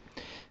 Scott.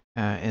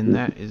 And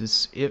that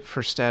is it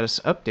for status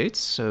updates.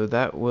 So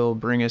that will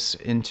bring us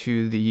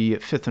into the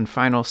 5th and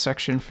final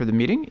section for the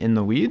meeting, In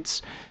the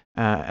Weeds.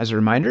 As a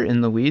reminder,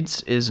 In the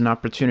Weeds is an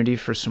opportunity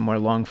for some more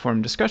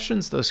long-form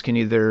discussions. Those can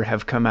either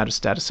have come out of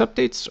status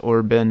updates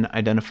or been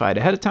identified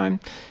ahead of time.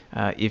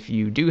 If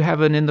you do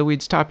have an In the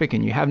Weeds topic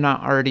and you have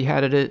not already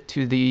added it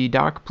to the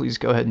doc, please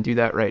go ahead and do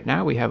that right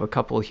now. We have a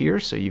couple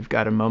here, so you've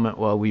got a moment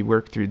while we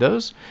work through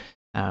those.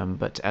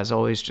 But as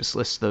always, just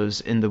list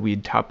those in the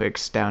weed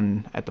topics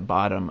down at the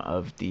bottom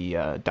of the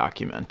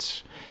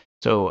document.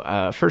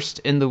 So first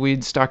in the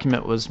weeds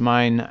document was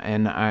mine,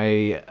 and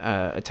I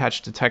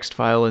attached a text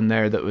file in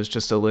there that was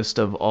just a list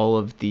of all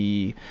of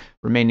the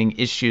remaining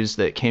issues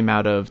that came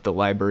out of the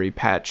library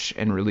patch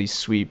and release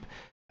sweep.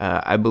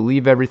 I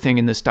believe everything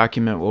in this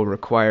document will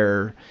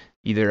require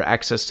either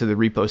access to the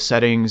repo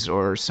settings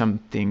or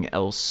something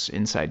else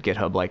inside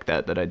GitHub like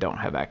that I don't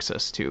have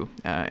access to.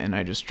 And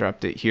I just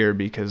dropped it here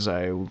because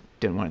I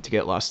didn't want it to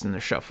get lost in the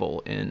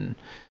shuffle in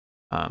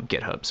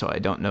GitHub. So I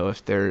don't know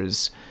if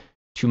there's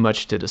too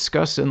much to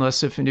discuss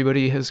unless if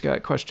anybody has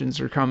got questions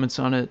or comments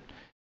on it.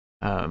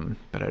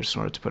 But I just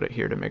wanted to put it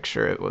here to make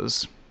sure it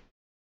was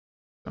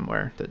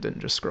somewhere that didn't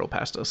just scroll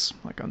past us,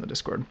 like on the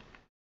Discord.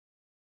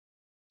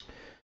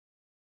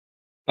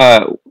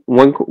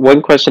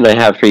 One question I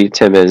have for you,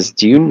 Tim, is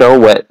do you know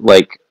what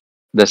like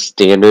the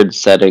standard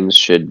settings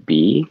should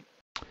be?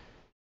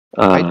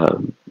 I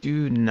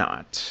do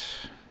not.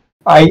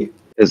 I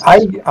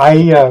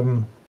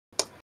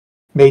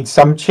made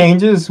some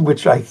changes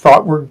which I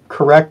thought were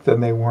correct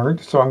and they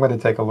weren't, so I'm going to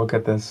take a look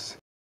at this.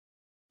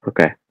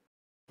 Okay.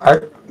 I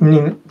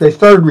mean, they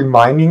started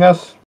reminding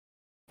us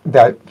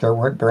that there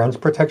weren't branch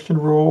protection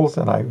rules,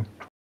 and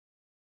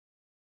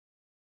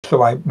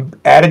so I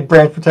added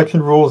branch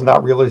protection rules,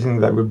 not realizing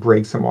that would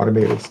break some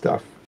automated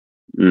stuff.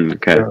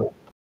 Okay. So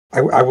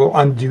I will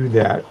undo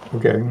that.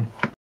 Okay.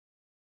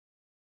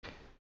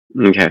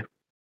 Okay.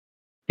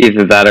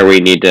 Either that or we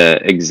need to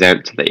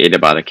exempt the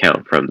AdaBot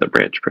account from the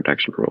branch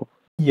protection rule.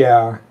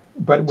 Yeah,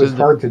 but it was So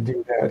hard to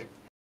do that.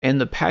 And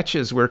the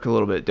patches work a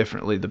little bit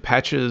differently. The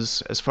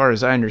patches, as far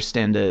as I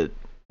understand it,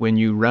 when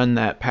you run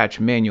that patch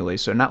manually,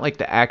 so not like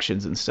the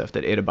actions and stuff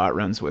that Adabot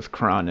runs with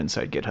cron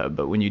inside GitHub,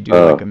 but when you do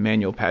like a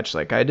manual patch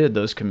like I did,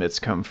 those commits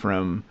come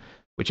from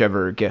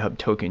whichever GitHub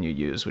token you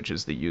use, which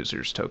is the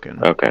user's token.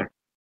 Okay.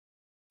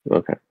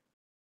 Okay.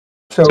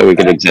 So we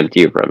can exempt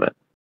you from it.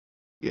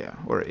 Yeah,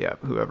 or yeah,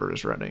 whoever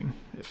is running,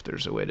 if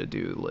there's a way to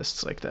do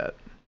lists like that.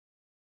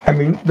 I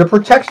mean, the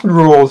protection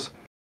rules,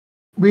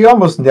 we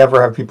almost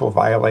never have people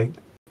violate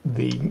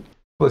the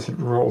explicit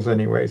rules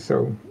anyway,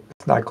 so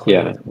it's not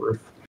clear it's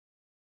worth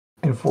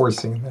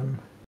enforcing them.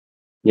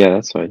 Yeah,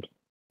 that's fine.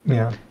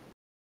 Yeah.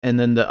 And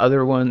then the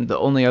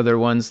only other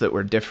ones that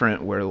were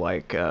different were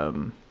like,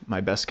 my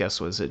best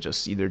guess was it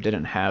just either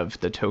didn't have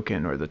the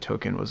token or the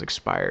token was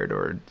expired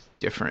or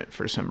different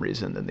for some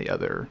reason than the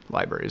other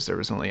libraries. There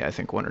was only, I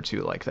think, one or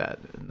two like that,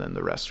 and then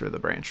the rest were the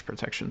branch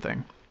protection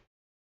thing.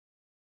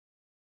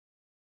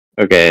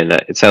 Okay, and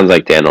it sounds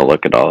like Dan will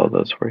look at all of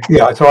those for you.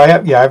 Yeah, so I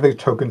have the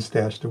token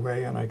stashed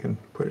away, and I can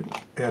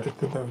add it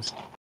to those.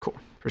 Cool,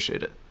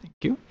 appreciate it. Thank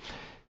you.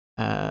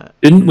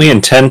 Didn't we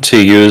intend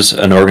to use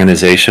an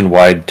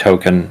organization-wide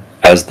token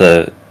as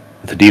the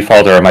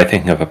default, or am I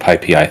thinking of a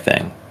PyPI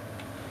thing?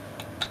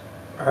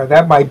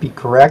 That might be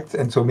correct,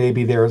 and so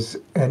maybe there's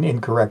an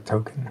incorrect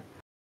token.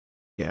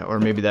 Yeah, or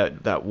maybe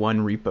that one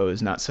repo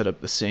is not set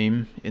up the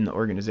same in the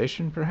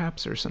organization,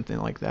 perhaps, or something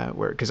like that.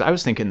 Where, because I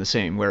was thinking the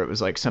same, where it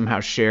was like somehow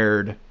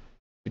shared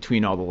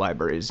between all the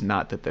libraries,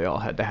 not that they all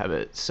had to have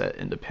it set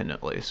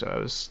independently. So I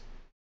was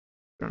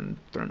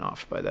thrown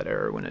off by that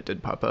error when it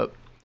did pop up.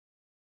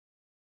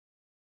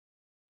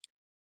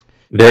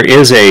 There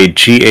is a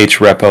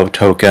GHRepo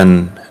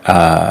token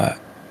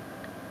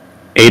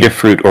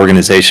Adafruit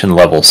organization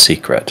level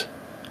secret.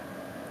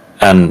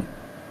 And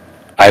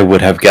I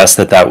would have guessed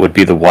that would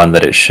be the one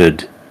that it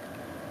should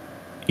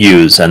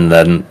use, and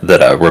then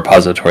that a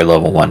repository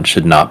level one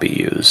should not be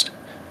used.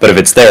 But if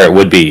it's there, it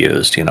would be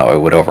used. It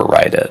would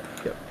override it.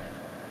 Yep.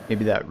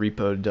 Maybe that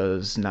repo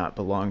does not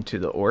belong to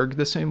the org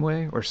the same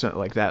way, or something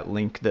like that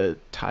link that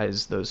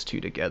ties those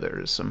two together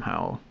is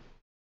somehow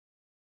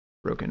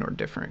broken or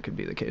different. Could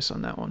be the case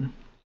on that one.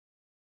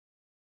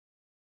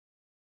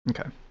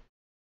 Okay.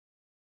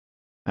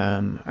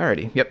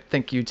 Alrighty. Yep.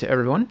 Thank you to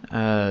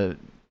everyone.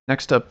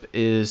 Next up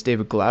is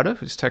David Glauda,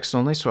 who's text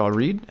only, so I'll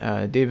read.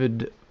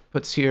 David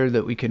puts here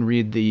that we can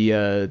read the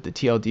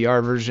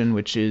TLDR version,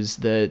 which is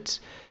that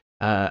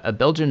a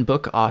Belgian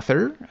book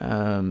author,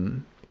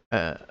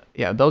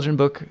 a Belgian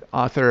book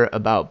author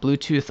about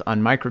Bluetooth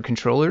on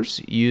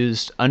microcontrollers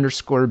used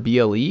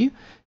 _BLE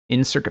in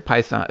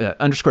CircuitPython,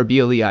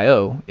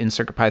 _BLEIO in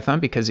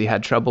CircuitPython because he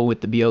had trouble with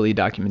the BLE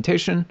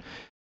documentation.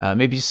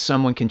 Maybe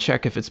someone can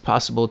check if it's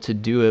possible to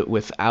do it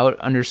without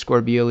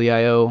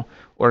 _BLEIO,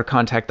 or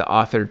contact the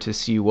author to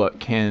see what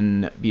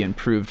can be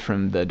improved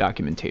from the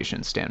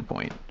documentation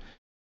standpoint.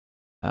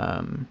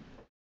 And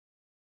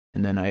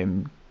then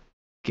I'm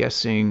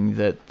guessing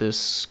that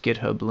this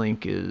GitHub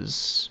link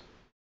is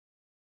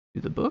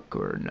to the book,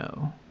 or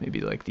no?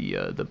 Maybe like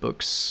the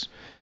book's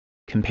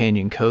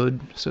companion code,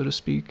 so to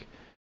speak.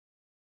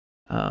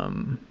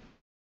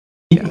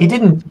 He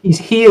didn't.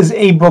 He is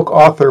a book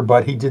author,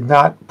 but he did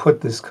not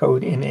put this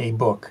code in a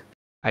book.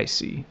 I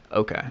see.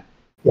 Okay.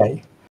 Yeah.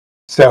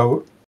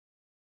 So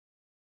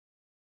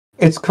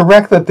it's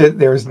correct that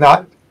there is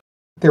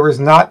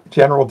not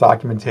general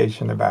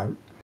documentation about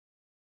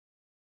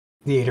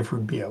the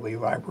Adafruit BLE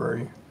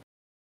library.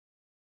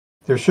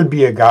 There should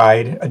be a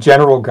guide, a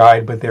general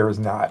guide, but there is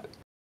not.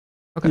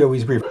 Okay. We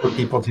always refer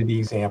people to the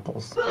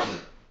examples.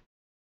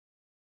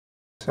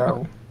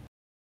 So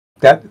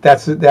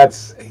that's a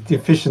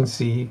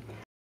deficiency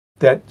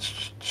that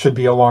should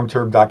be a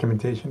long-term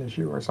documentation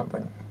issue or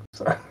something.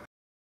 So.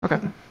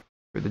 Okay.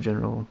 For the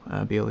general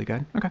BLE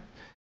guide. Okay.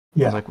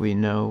 Yeah. Sounds like we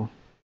know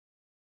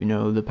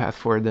the path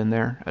forward then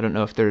there. I don't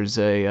know if there's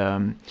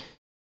a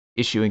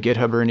issue in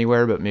GitHub or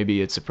anywhere, but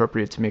maybe it's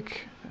appropriate to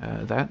make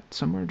that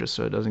somewhere just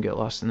so it doesn't get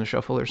lost in the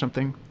shuffle or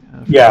something.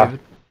 Yeah. David.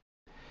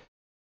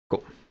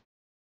 Cool.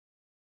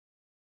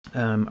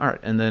 All right,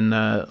 and then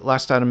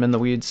last item in the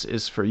weeds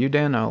is for you,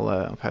 Dan.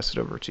 I'll pass it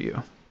over to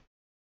you.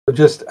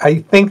 I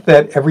think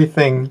that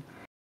everything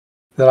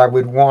that I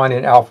would want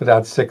in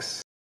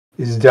Alpha.6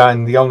 is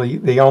done. The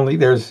only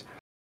there's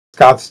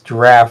Scott's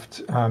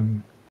draft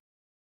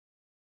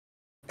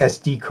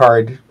SD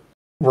card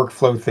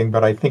workflow thing,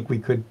 but I think we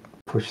could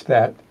push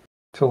that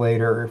to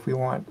later if we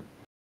want.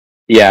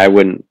 Yeah, I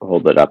wouldn't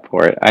hold it up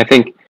for it. I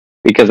think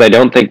because I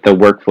don't think the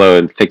workflow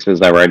and fixes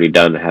that were already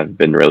done have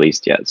been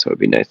released yet, so it'd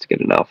be nice to get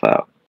an alpha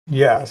out.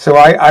 Yeah, so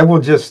I will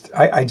just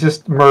I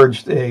just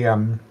merged a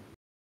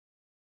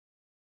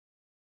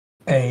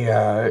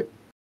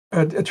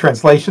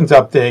translations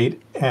update,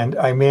 and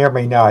I may or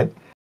may not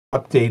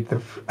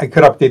update I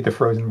could update the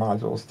frozen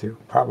modules too,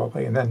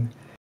 probably, and then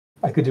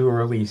I could do a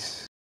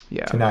release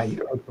Yeah. tonight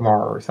or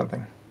tomorrow or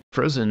something.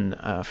 Frozen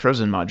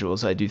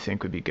modules I do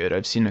think would be good.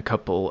 I've seen a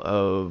couple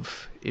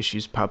of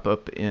issues pop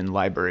up in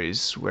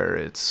libraries where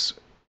it's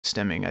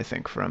stemming, I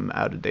think, from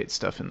out-of-date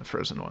stuff in the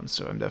frozen ones,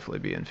 so I'm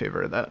definitely be in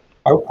favor of that.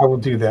 I will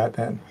do that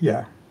then.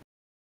 Yeah.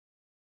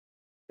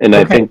 And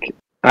Okay.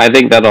 I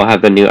think that'll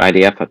have the new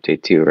IDF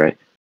update too, right?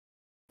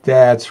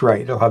 That's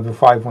right. It'll have the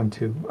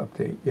 5.12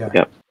 update. Yeah.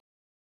 Yep.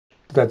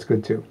 That's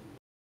good too.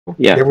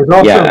 Yeah. There was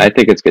also, yeah, I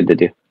think it's good to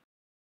do.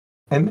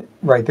 And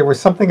right, there was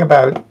something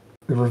about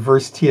the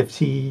reverse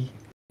TFT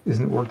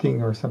isn't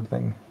working or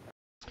something.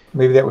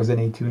 Maybe that was an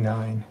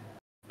 829,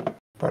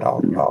 but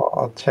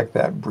I'll check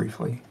that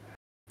briefly.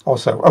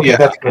 Also, okay, Yeah,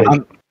 that's great.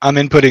 I'm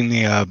inputting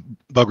the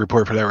bug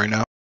report for that right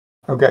now.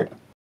 Okay.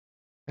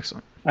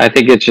 Excellent. I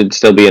think it should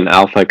still be an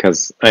alpha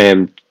because I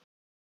am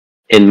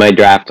in my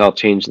draft. I'll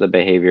change the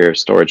behavior of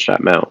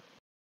storage.mount.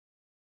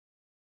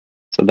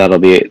 So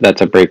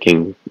that's a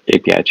breaking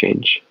API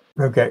change.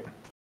 Okay.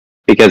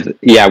 Because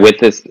with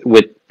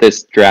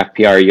this draft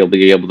PR, you'll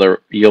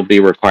be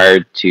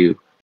required to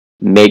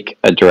make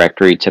a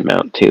directory to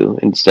mount to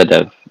instead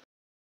of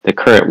the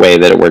current way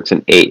that it works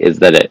in 8 is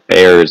that it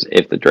errors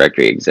if the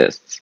directory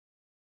exists.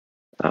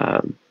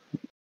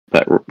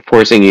 But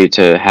forcing you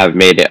to have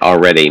made it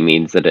already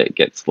means that it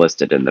gets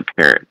listed in the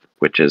parent,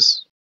 which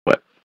is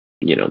what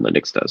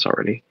Linux does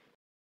already.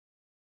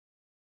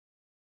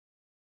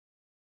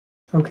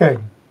 Okay.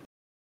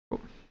 All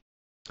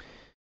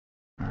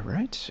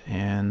right,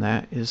 and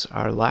that is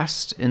our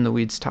last in the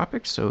weeds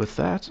topic. So with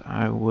that,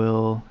 I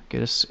will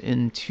get us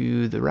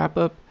into the wrap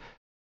up.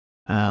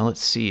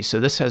 Let's see. So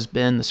this has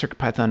been the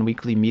CircuitPython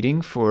weekly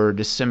meeting for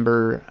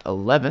December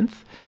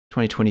 11th,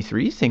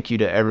 2023. Thank you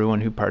to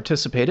everyone who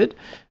participated.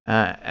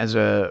 As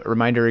a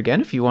reminder again,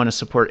 if you want to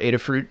support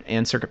Adafruit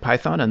and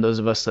CircuitPython, and those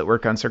of us that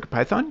work on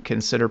CircuitPython,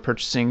 consider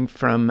purchasing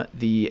from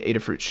the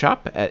Adafruit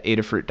shop at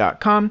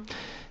adafruit.com.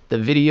 The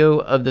video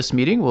of this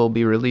meeting will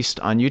be released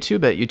on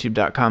YouTube at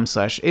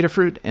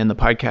youtube.com/Adafruit, and the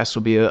podcast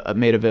will be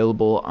made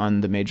available on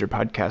the major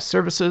podcast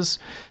services.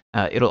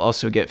 It'll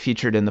also get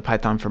featured in the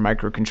Python for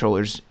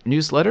Microcontrollers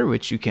newsletter,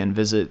 which you can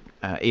visit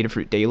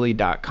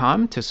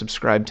adafruitdaily.com to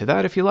subscribe to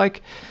that if you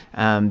like.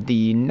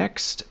 The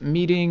next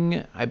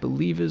meeting, I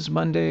believe, is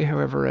Monday.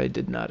 However, I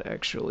did not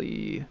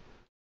actually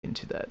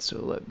into that,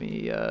 so let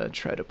me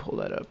try to pull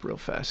that up real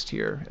fast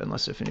here,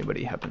 unless if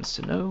anybody happens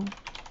to know.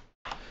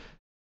 I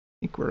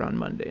think we're on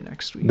Monday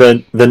next week.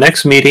 The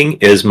next meeting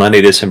is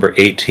Monday, December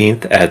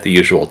 18th at the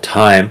usual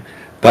time,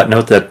 but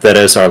note that that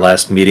is our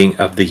last meeting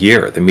of the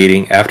year. The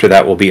meeting after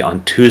that will be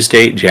on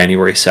Tuesday,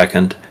 January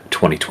 2nd,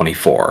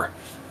 2024.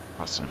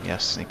 Awesome.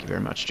 Yes, thank you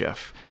very much,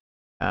 Jeff.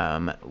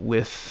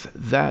 With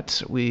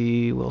that,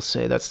 we will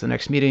say that's the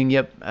next meeting.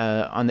 Yep,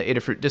 on the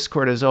Adafruit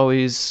Discord, as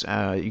always,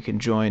 you can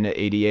join at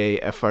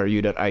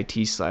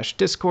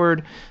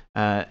adafru.it/discord.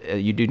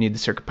 You do need the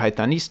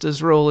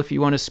CircuitPythonistas role if you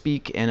want to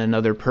speak, and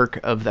another perk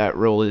of that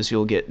role is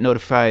you'll get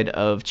notified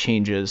of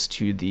changes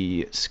to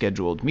the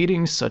scheduled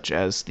meetings, such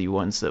as the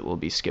ones that we'll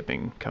be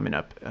skipping coming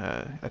up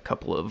a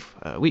couple of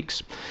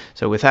weeks.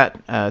 So with that,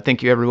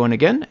 thank you everyone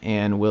again,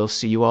 and we'll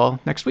see you all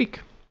next week.